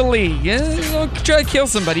 Busta Lee. Yeah, don't try to kill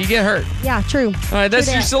somebody. You get hurt. Yeah, true. All right,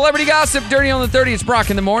 that's your celebrity gossip. Dirty on the 30. It's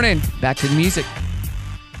Brock in the morning. Back to the music.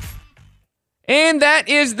 And that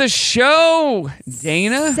is the show,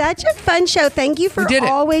 Dana. Such a fun show. Thank you for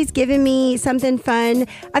always giving me something fun.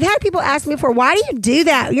 I've had people ask me before, why do you do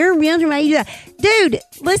that? You're a realtor, why do you do that? Dude,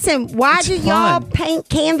 listen, why do y'all paint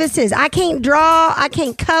canvases? I can't draw. I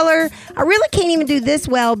can't color. I really can't even do this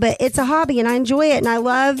well, but it's a hobby and I enjoy it. And I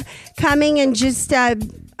love coming and just, I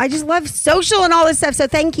just love social and all this stuff. So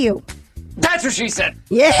thank you. That's what she said.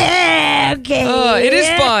 Yeah, okay. It is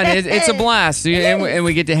fun. It's a blast. And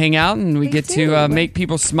we get to hang out and we get to make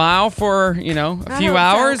people smile for, a few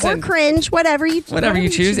hours. Or cringe, whatever you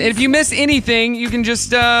choose. And if you miss anything, you can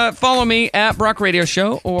just follow me at Brock Radio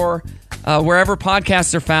Show or wherever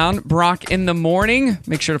podcasts are found, Brock in the Morning.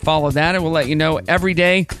 Make sure to follow that. And we'll let you know every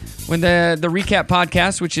day when the recap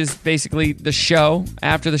podcast, which is basically the show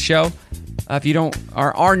after the show, if you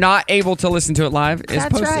are not able to listen to it live, is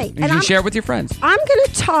posted. Right. You can share it with your friends. I'm going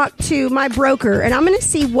to talk to my broker, and I'm going to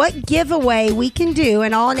see what giveaway we can do,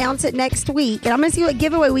 and I'll announce it next week. And I'm going to see what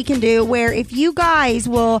giveaway we can do where if you guys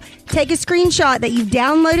will take a screenshot that you've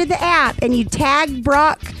downloaded the app and you tag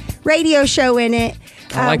Brock Radio Show in it,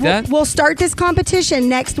 I like that. We'll start this competition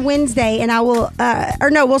next Wednesday, and I will,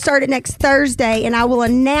 we'll start it next Thursday, and I will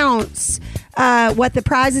announce what the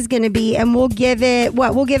prize is going to be, and we'll give it,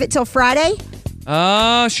 we'll give it till Friday?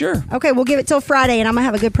 Sure. Okay, we'll give it till Friday, and I'm going to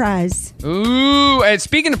have a good prize. Ooh, and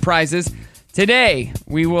speaking of prizes, today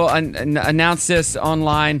we will announce this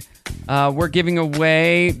online. We're giving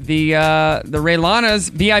away the Raylana's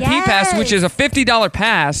VIP pass, which is a $50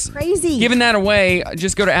 pass. Crazy. Giving that away.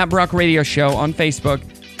 Just go to @Brock Radio Show on Facebook,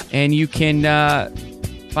 and you can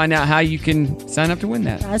find out how you can sign up to win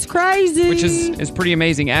that. That's crazy. Which is pretty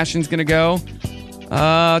amazing. Ashton's going to go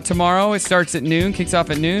tomorrow. It starts at noon, kicks off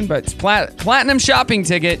at noon, but it's platinum shopping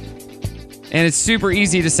ticket, and it's super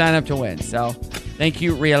easy to sign up to win. So thank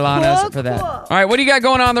you, Rihanna, for that. Cool. All right, what do you got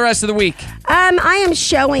going on the rest of the week? I am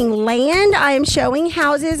showing land. I am showing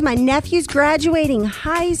houses. My nephew's graduating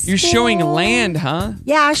high school. You're showing land, huh?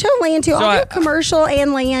 Yeah, I show land too. I'll do commercial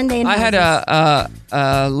and land and houses. I had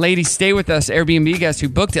a lady stay with us, Airbnb guest, who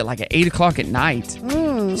booked it like at 8 o'clock at night.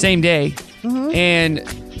 Same day. Mm-hmm. and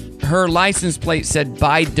her license plate said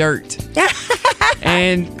 "Buy Dirt,"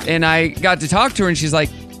 and I got to talk to her, and she's like,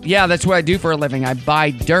 "Yeah, that's what I do for a living. I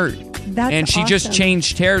buy dirt." That's she just awesome.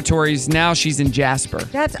 changed territories. Now she's in Jasper.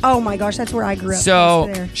 That's, oh my gosh, that's where I grew up. So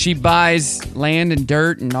Close there. she buys land and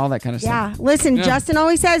dirt and all that kind of Yeah, stuff. listen, Yeah. Justin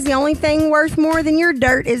always says the only thing worth more than your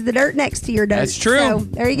dirt is the dirt next to your dirt. That's true. So,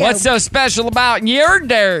 there you go. What's so special about your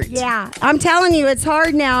dirt? Yeah, I'm telling you, it's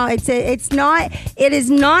hard now. It is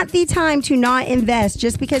not the time to not invest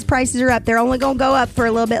just because prices are up. They're only going to go up for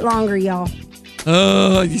a little bit longer, y'all.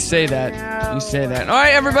 Oh, you say that. You say that. All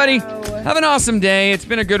right, everybody. Have an awesome day. It's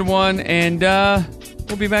been a good one, and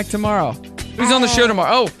we'll be back tomorrow. Who's on the show tomorrow?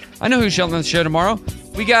 Oh, I know who's on the show tomorrow.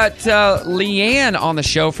 We got Leanne on the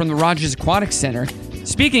show from the Rogers Aquatic Center.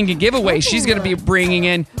 Speaking of giveaways, she's going to be bringing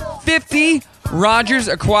in 50 Rogers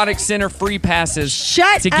Aquatic Center free passes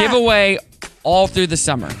to give away all through the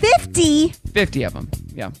summer. 50? 50 of them,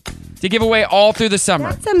 yeah. To give away all through the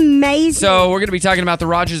summer. That's amazing. So we're going to be talking about the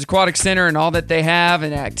Rogers Aquatic Center and all that they have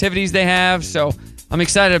and activities they have. So I'm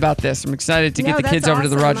excited about this. I'm excited to get the kids over to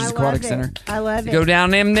the Rogers Aquatic Center. I love it. Go down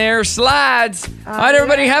them there slides. All right,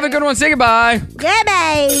 everybody, have a good one. Say goodbye.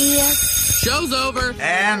 Goodbye. Show's over.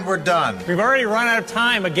 And we're done. We've already run out of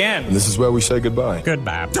time again. And this is where we say goodbye.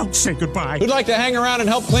 Goodbye. Don't say goodbye. Who'd like to hang around and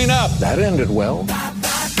help clean up? That ended well.